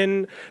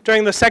mean,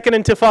 during the second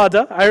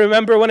Intifada, I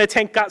remember when a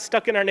tank got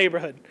stuck in our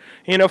neighborhood,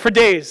 for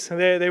days.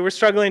 They were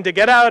struggling to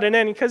get out, and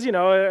then because,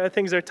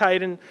 things are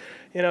tight and,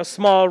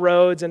 small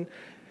roads. And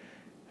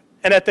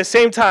at the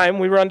same time,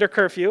 we were under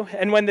curfew.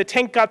 And when the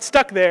tank got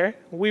stuck there,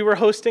 we were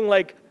hosting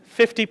like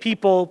 50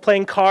 people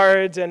playing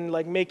cards and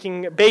like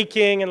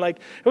baking, and like,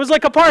 it was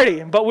like a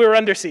party, but we were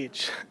under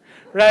siege,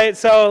 right?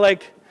 So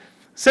like,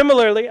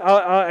 similarly,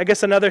 I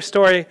guess another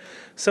story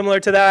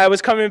similar to that, I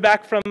was coming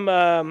back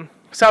from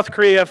South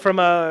Korea from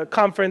a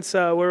conference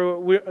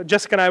where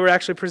Jessica and I were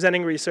actually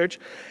presenting research,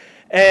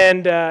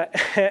 and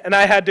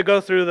I had to go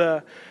through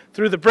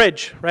the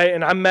bridge, right,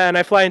 in Amman.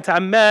 I fly into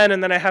Amman,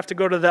 and then I have to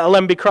go to the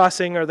Al-Zoughbi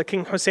crossing, or the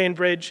King Hussein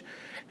Bridge,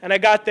 and I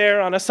got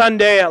there on a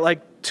Sunday at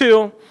like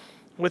 2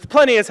 with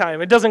plenty of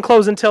time. It doesn't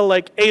close until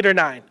like 8 or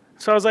 9.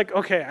 So I was like,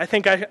 okay, I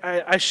think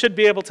I should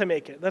be able to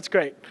make it. That's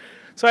great.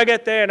 So I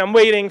get there, and I'm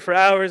waiting for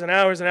hours and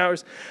hours and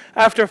hours.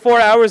 After 4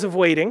 hours of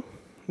waiting,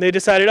 they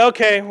decided,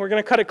 okay, we're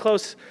going to cut it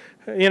close.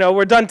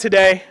 We're done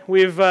today.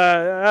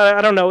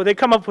 I don't know, they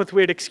come up with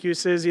weird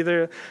excuses,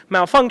 either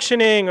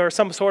malfunctioning or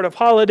some sort of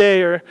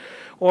holiday,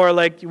 or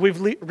like we've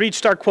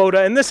reached our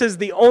quota. And this is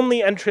the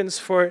only entrance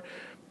for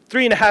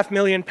 3.5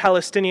 million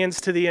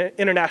Palestinians to the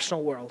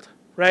international world,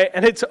 right?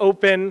 And it's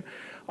open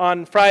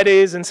on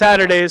Fridays and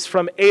Saturdays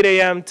from 8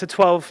 a.m. to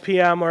 12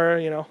 p.m.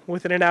 or,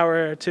 within an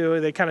hour or two,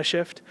 they kind of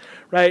shift,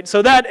 right?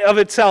 So that of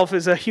itself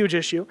is a huge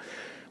issue.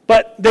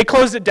 But they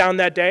closed it down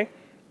that day.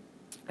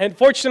 And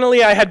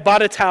fortunately, I had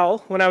bought a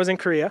towel when I was in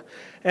Korea.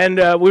 And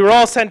we were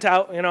all sent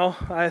out,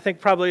 I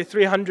think probably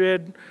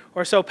 300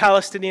 or so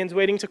Palestinians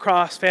waiting to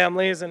cross,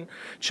 families and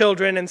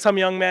children and some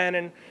young men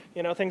and,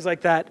 things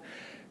like that.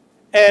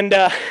 And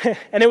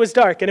and it was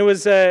dark, and it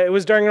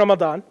was during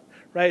Ramadan,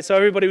 right? So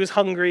everybody was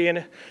hungry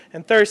and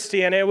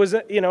thirsty, and it was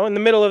in the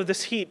middle of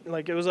this heat.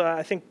 Like it was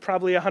I think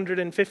probably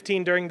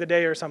 115 during the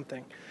day or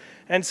something.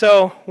 And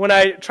so when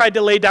I tried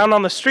to lay down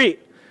on the street,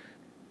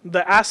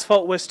 the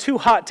asphalt was too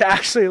hot to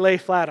actually lay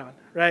flat on,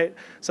 right?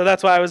 So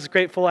that's why I was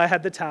grateful I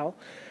had the towel.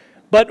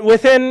 But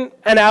within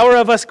an hour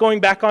of us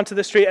going back onto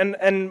the street,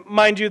 and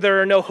mind you,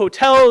 there are no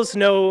hotels,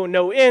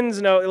 no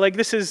inns, like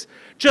this is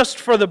just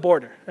for the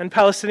border. And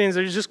Palestinians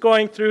are just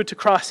going through to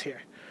cross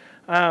here.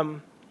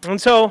 And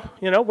so,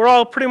 we're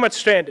all pretty much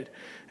stranded.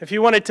 If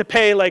you wanted to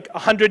pay like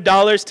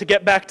 $100 to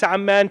get back to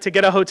Amman to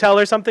get a hotel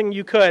or something,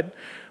 you could.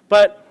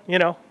 But,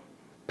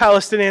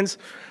 Palestinians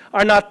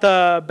are not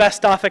the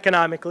best off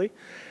economically.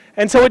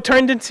 And so it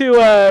turned into,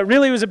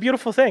 really it was a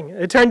beautiful thing.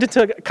 It turned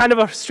into kind of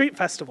a street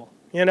festival.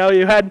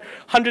 You had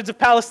hundreds of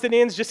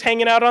Palestinians just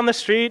hanging out on the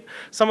street.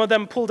 Some of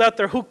them pulled out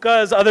their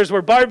hookahs, others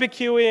were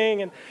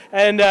barbecuing,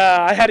 and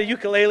I had a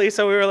ukulele,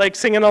 so we were like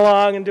singing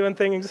along and doing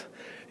things,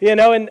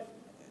 and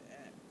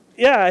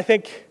yeah, I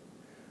think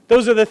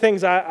those are the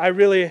things I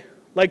really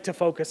like to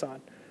focus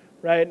on,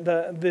 right?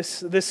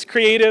 This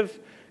creative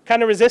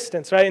kind of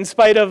resistance, right? In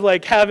spite of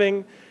like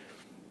having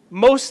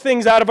most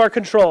things out of our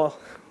control,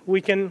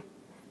 we can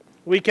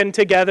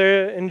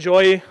together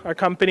enjoy our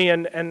company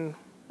and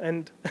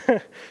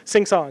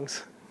sing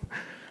songs.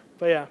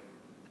 But yeah.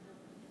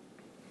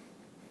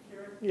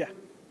 Yeah.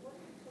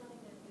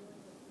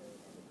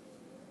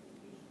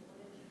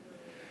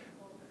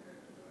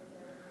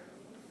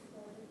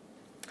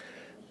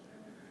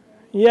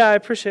 Yeah, I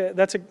appreciate it.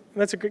 That's a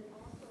good.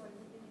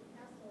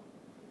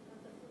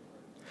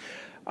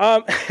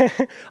 A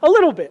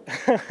little bit,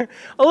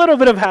 a little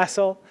bit of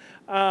hassle.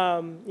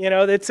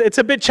 It's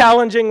a bit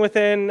challenging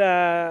within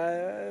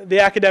the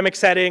academic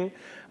setting.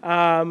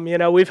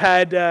 We've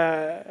had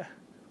a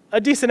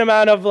decent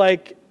amount of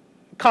like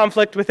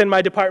conflict within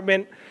my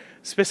department,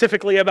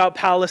 specifically about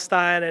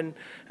Palestine and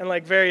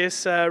like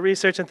various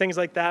research and things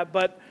like that.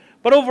 But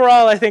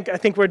overall, I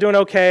think we're doing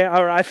okay,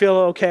 or I feel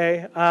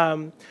okay.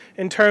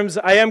 In terms,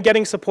 I am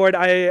getting support.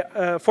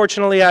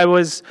 Fortunately, I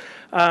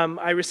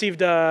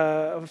received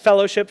a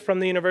fellowship from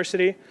the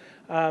university,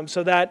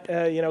 so that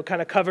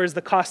kind of covers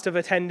the cost of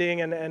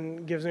attending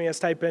and gives me a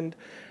stipend.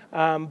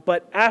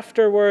 But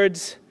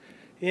afterwards,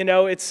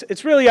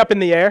 it's really up in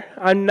the air.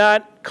 I'm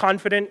not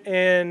confident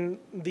in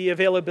the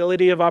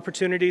availability of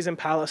opportunities in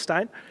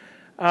Palestine,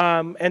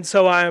 and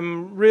so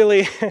I'm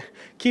really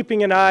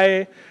keeping an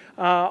eye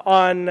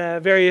on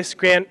various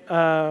grant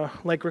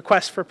like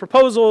requests for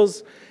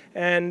proposals,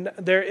 and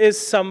there is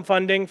some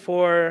funding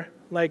for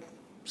like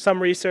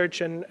some research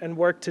and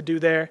work to do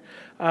there.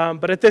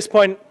 But at this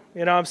point,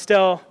 I'm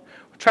still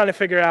trying to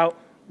figure out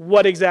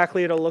what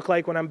exactly it'll look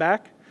like when I'm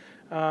back.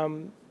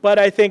 But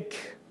I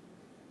think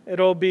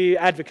it'll be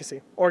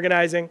advocacy,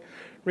 organizing,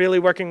 really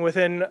working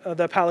within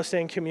the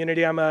Palestinian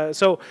community.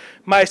 So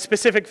my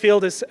specific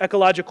field is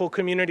ecological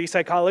community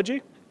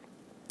psychology,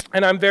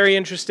 and I'm very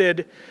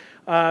interested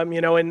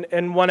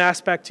in one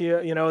aspect,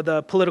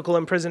 the political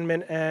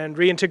imprisonment and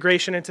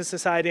reintegration into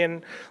society,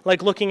 and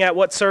like looking at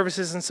what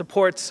services and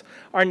supports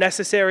are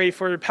necessary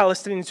for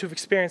Palestinians who've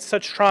experienced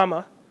such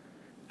trauma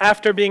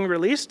after being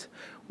released.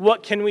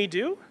 What can we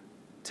do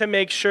to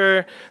make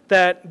sure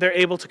that they're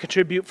able to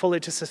contribute fully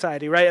to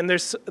society, right? And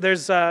there's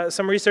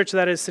some research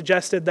that has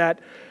suggested that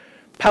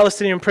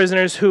Palestinian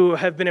prisoners who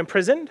have been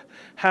imprisoned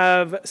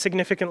have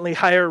significantly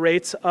higher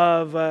rates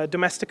of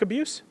domestic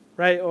abuse,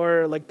 right,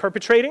 or like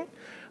perpetrating.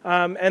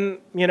 And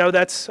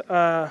that's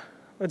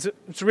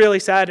it's really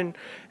sad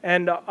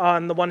and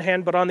on the one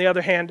hand, but on the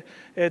other hand,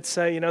 it's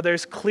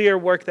there's clear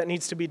work that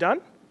needs to be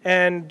done,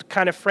 and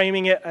kind of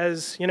framing it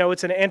as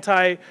it's an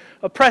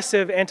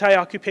anti-oppressive,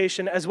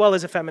 anti-occupation as well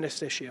as a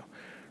feminist issue,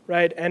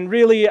 right? And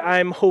really,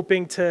 I'm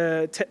hoping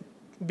to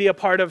be a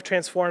part of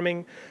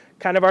transforming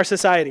kind of our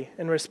society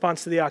in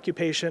response to the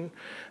occupation.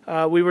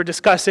 We were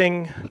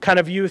discussing kind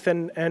of youth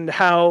and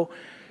how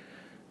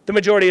the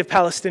majority of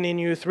Palestinian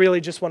youth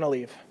really just want to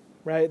leave.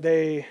 Right?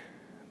 They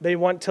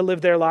want to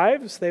live their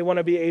lives. They want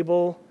to be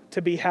able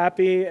to be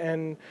happy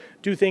and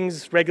do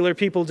things regular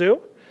people do.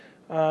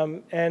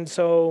 And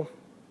so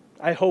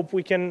I hope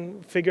we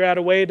can figure out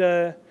a way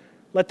to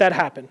let that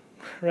happen,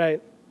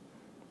 right?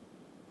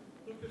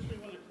 Lucas, we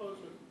want to close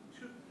with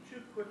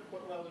two quick,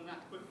 well, they're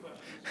not quick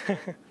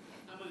questions.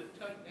 I'm going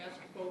to ask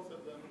both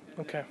of them, and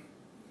okay. Then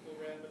we'll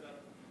wrap it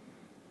up.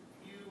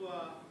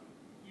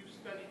 You've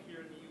studied here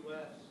in the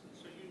U.S.,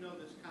 so you know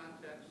this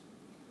context.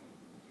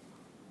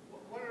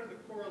 What are the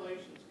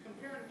correlations?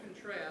 Compare and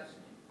contrast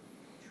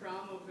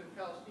trauma within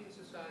Palestinian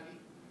society.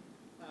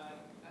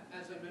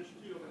 As I mentioned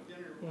to you over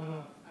dinner,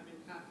 I'm in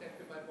contact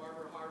by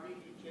Barbara Harvey,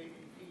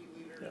 JVP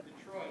leader in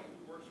Detroit,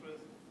 who works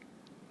with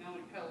not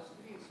only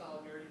Palestinian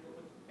solidarity, but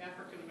with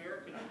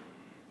African-American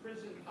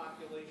prison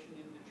population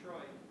in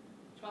Detroit.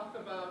 Talk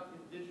about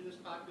indigenous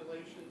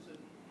populations and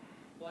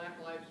Black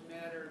Lives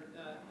Matter,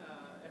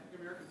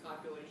 African-American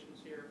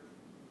populations here,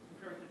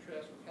 compare and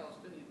contrast with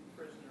Palestinian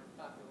prisoner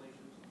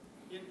populations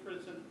in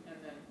prison and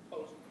then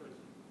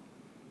post-prison.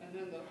 And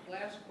then the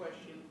last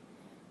question,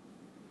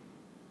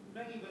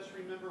 many of us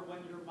remember when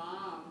your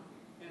mom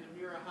and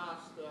Amira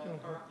Haas, the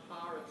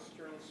Haaretz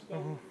journalist,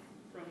 spoke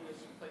from this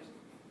place.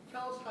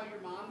 Tell us how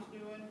your mom's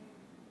doing,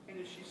 and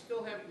is she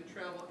still having to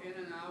travel in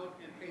and out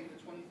and pay the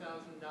 $20,000,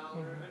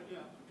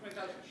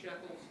 20,000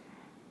 shekels?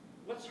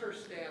 What's her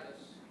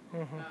status,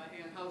 and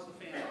how's the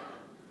family?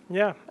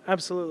 Yeah,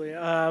 absolutely.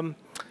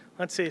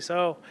 Let's see.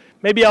 So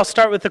maybe I'll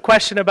start with the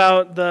question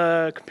about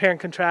the compare and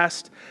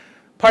contrast.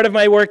 Part of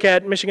my work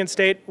at Michigan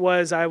State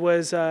was I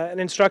was an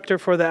instructor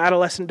for the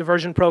Adolescent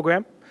Diversion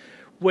Program,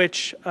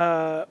 which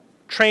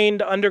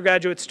trained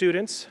undergraduate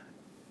students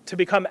to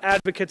become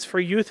advocates for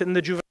youth in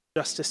the juvenile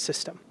justice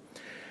system.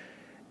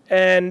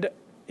 And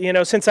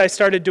since I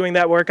started doing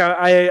that work,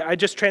 I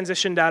just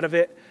transitioned out of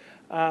it.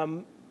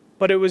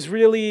 But it was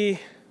really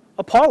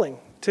appalling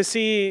to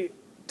see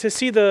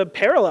the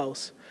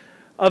parallels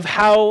of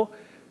how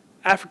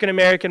African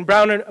American,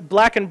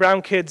 black and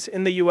brown kids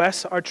in the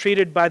US are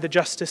treated by the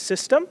justice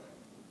system,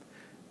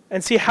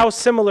 and see how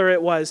similar it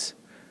was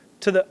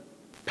to the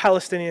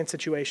Palestinian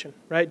situation,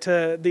 right?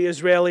 To the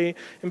Israeli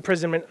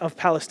imprisonment of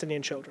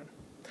Palestinian children.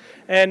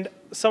 And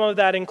some of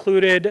that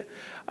included,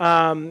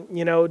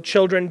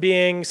 children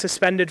being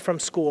suspended from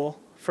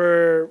school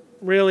for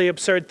really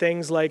absurd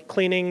things like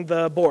cleaning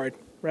the board,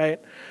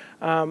 right?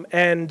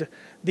 And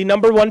the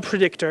 #1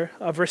 predictor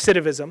of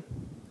recidivism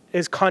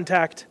is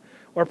contact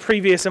or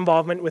previous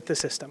involvement with the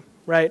system,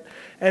 right?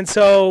 And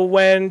so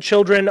when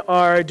children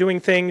are doing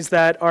things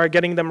that are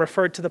getting them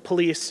referred to the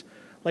police,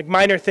 like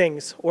minor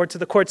things, or to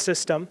the court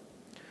system,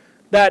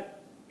 that,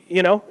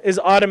 is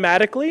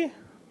automatically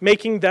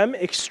making them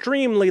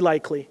extremely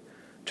likely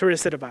to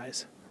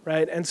recidivize,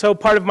 right? And so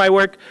part of my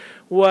work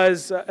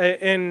was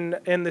in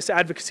this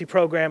advocacy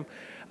program,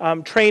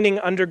 training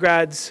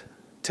undergrads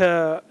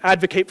to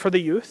advocate for the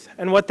youth.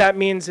 And what that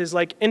means is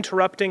like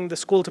interrupting the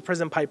school to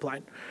prison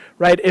pipeline,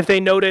 right? If they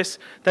notice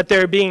that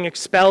they're being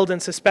expelled and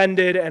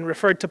suspended and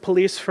referred to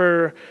police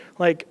for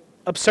like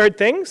absurd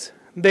things,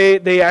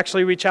 they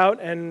actually reach out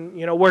and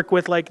work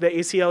with like the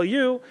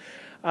ACLU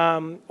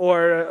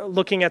or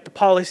looking at the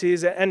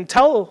policies and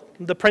tell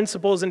the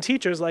principals and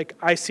teachers like,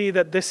 I see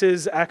that this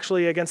is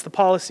actually against the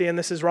policy and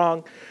this is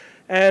wrong.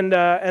 And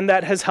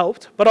that has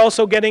helped, but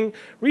also getting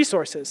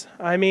resources.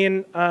 I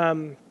mean,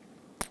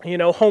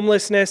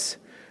 homelessness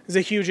is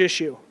a huge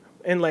issue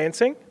in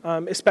Lansing,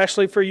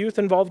 especially for youth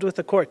involved with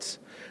the courts,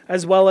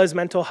 as well as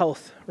mental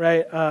health,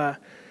 right?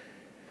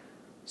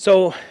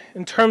 So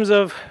in terms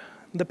of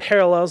the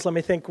parallels, let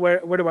me think, where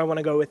do I want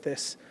to go with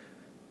this?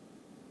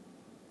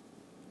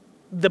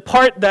 The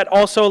part that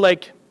also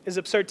is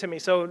absurd to me,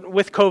 so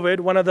with COVID,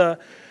 one of the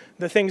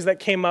things that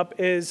came up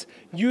is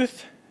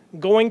youth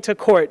going to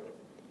court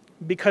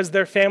because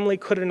their family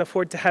couldn't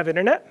afford to have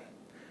internet,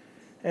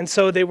 and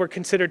so they were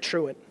considered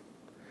truant.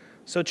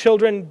 So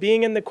children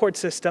being in the court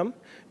system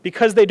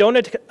because they don't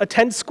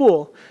attend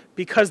school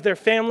because their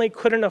family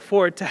couldn't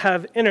afford to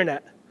have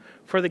internet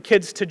for the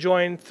kids to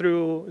join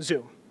through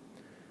Zoom,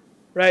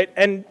 right?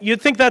 And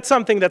you'd think that's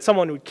something that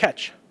someone would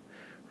catch,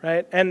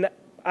 right? And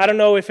I don't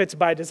know if it's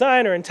by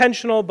design or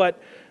intentional, but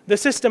the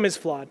system is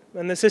flawed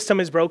and the system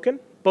is broken,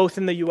 both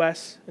in the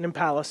US and in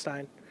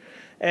Palestine.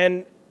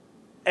 And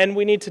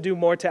we need to do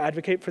more to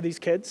advocate for these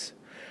kids.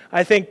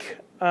 I think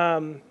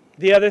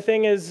the other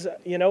thing is,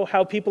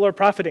 how people are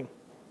profiting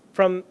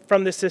from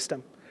this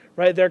system,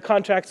 right? There are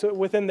contracts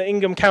within the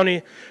Ingham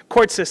County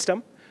court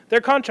system. There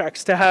are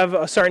contracts to have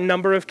a certain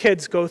number of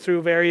kids go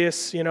through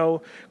various,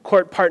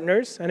 court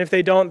partners. And if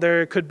they don't,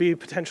 there could be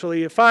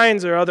potentially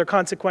fines or other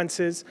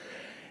consequences.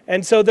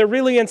 And so they're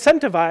really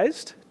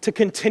incentivized to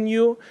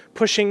continue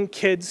pushing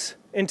kids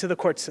into the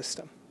court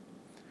system,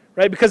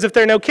 right? Because if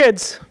there are no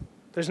kids,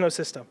 there's no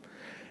system.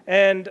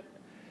 And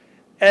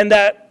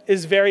that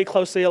is very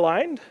closely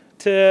aligned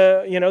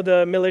to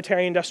the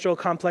military-industrial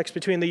complex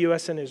between the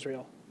U.S. and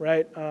Israel,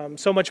 right?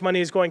 So much money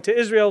is going to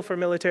Israel for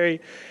military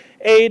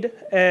aid,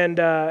 and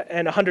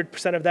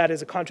 100% of that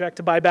is a contract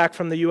to buy back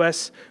from the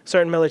U.S.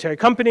 certain military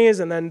companies,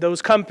 and then those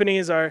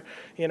companies are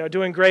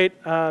doing great,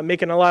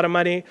 making a lot of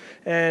money,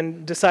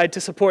 and decide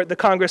to support the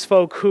Congress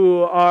folk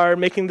who are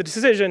making the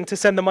decision to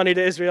send the money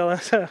to Israel,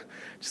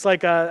 just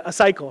like a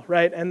cycle,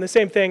 right? And the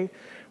same thing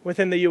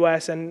within the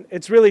U.S., and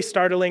it's really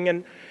startling.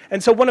 And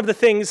so one of the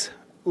things,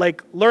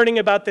 like learning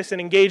about this and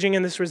engaging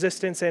in this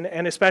resistance,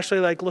 and especially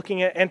like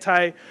looking at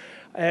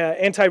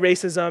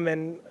anti-racism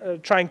and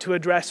trying to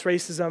address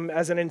racism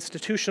as an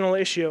institutional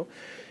issue,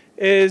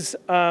 is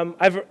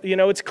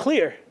it's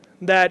clear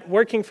that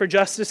working for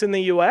justice in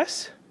the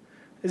U.S.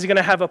 is going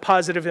to have a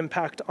positive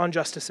impact on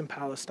justice in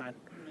Palestine.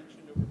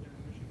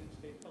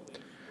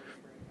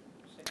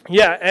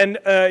 Yeah, and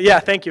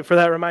thank you for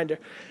that reminder.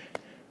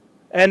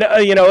 And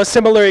a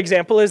similar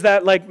example is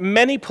that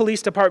many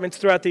police departments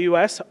throughout the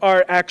U.S.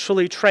 are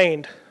actually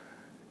trained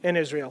in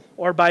Israel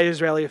or by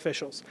Israeli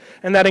officials,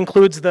 and that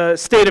includes the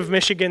state of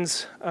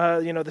Michigan's,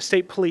 the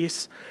state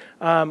police,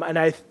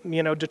 and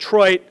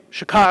Detroit,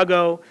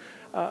 Chicago,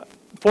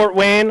 Fort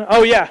Wayne.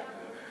 Oh yeah,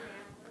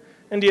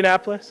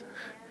 Indianapolis.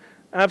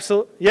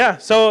 Absolutely, yeah.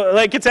 So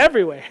it's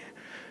everywhere.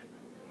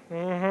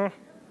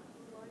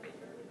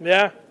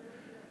 Yeah.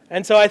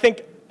 And so I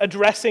think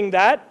addressing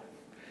that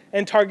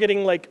and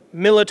targeting like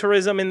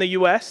militarism in the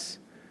US,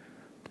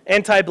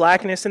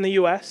 anti-blackness in the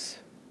US,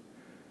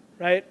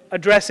 right?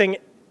 Addressing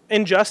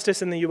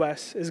injustice in the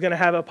US is going to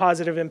have a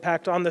positive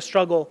impact on the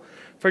struggle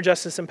for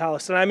justice in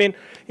Palestine. I mean,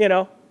 you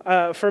know,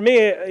 for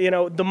me, you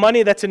know, the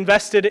money that's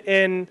invested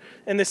in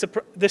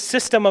this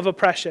system of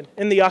oppression,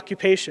 in the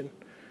occupation,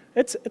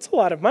 it's a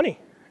lot of money.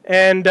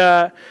 And,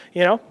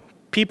 you know,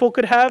 people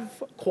could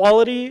have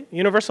quality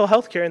universal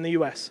health care in the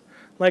US.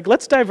 Like,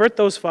 let's divert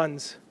those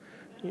funds.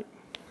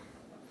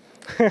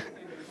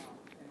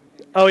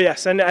 Oh,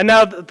 yes, and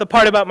now the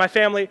part about my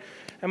family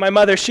and my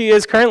mother, she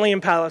is currently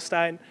in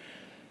Palestine.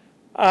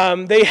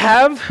 They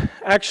have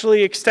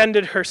actually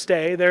extended her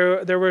stay.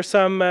 There were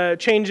some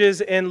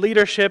changes in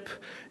leadership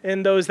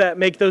in those that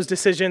make those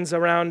decisions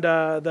around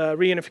the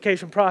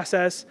reunification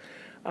process.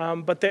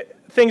 But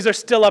things are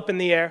still up in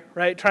the air,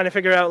 right? Trying to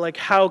figure out, like,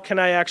 how can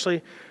I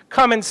actually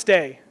come and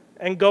stay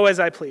and go as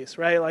I please,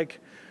 right? Like,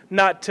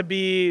 not to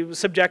be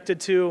subjected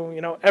to, you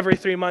know, every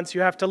 3 months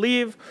you have to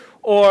leave,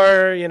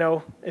 or, you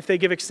know, if they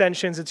give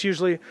extensions, it's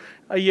usually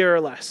a year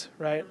or less,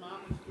 right? Your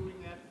mom is doing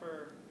that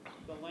for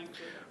the length of,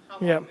 how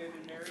long Yeah. have they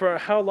been married? For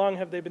how long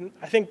have they been?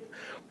 I think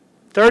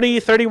 30,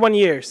 31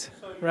 years,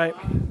 So your right?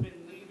 mom has been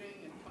leaving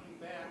and coming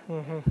back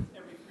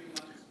every 3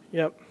 months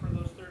Yep, for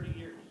those 30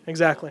 years.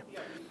 exactly. Yeah,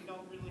 you don't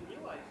really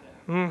realize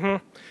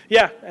that.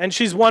 Yeah, and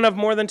she's one of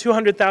more than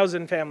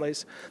 200,000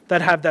 families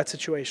that have that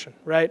situation,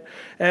 right?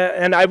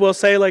 And I will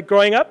say, like,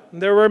 growing up,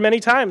 there were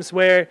many times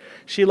where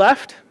she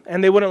left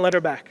and they wouldn't let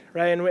her back,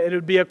 right? And it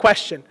would be a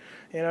question.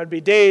 You know, it'd be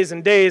days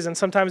and days and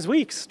sometimes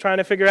weeks trying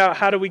to figure out,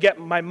 how do we get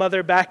my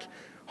mother back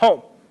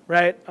home,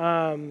 right?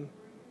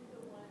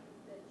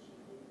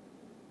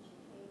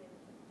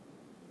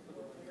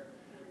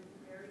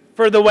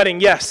 For the wedding,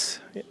 yes.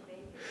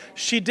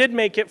 She did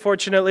make it,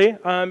 fortunately.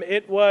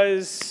 It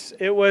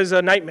was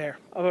a nightmare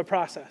of a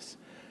process.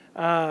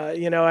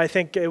 You know, I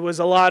think it was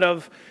a lot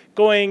of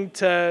going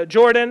to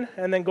Jordan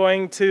and then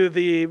going to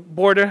the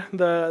border,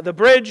 the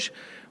bridge,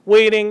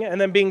 waiting,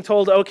 and then being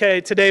told, okay,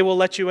 today we'll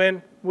let you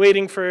in,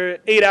 waiting for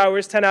 8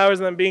 hours, 10 hours,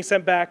 and then being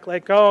sent back,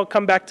 like, oh, I'll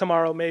come back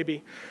tomorrow,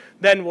 maybe.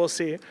 Then we'll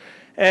see.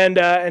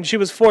 And she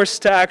was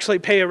forced to actually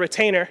pay a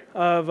retainer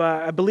of,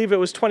 I believe it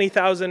was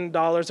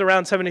 $20,000,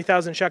 around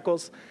 70,000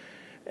 shekels.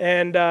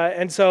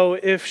 And so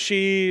if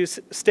she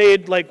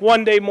stayed like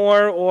 1 day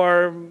more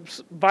or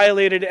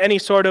violated any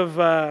sort of,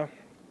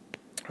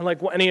 like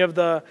any of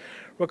the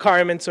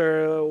requirements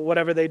or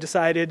whatever they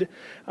decided,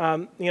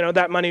 you know,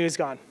 that money is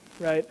gone,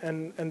 right?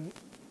 And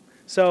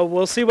so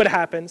we'll see what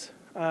happens,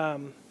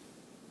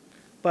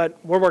 but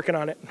we're working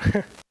on it.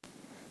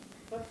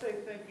 Let's say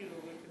thank you to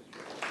Lucas.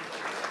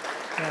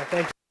 Yeah,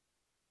 thank you.